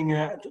 submitting.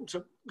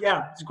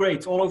 It's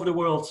great all over the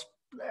world.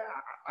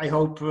 I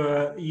hope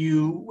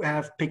you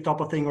have picked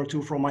up a thing or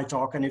two from my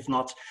talk, and if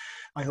not,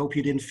 I hope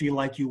you didn't feel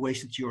like you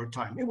wasted your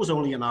time. It was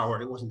only an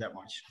hour. It wasn't that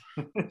much.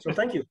 So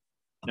thank you.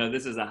 No,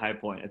 this is a high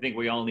point. I think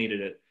we all needed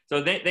it.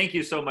 So thank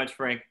you so much,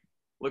 Frank.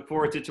 Look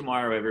forward to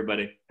tomorrow,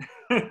 everybody.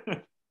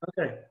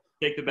 Okay.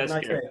 Take the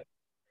best care.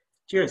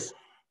 Cheers.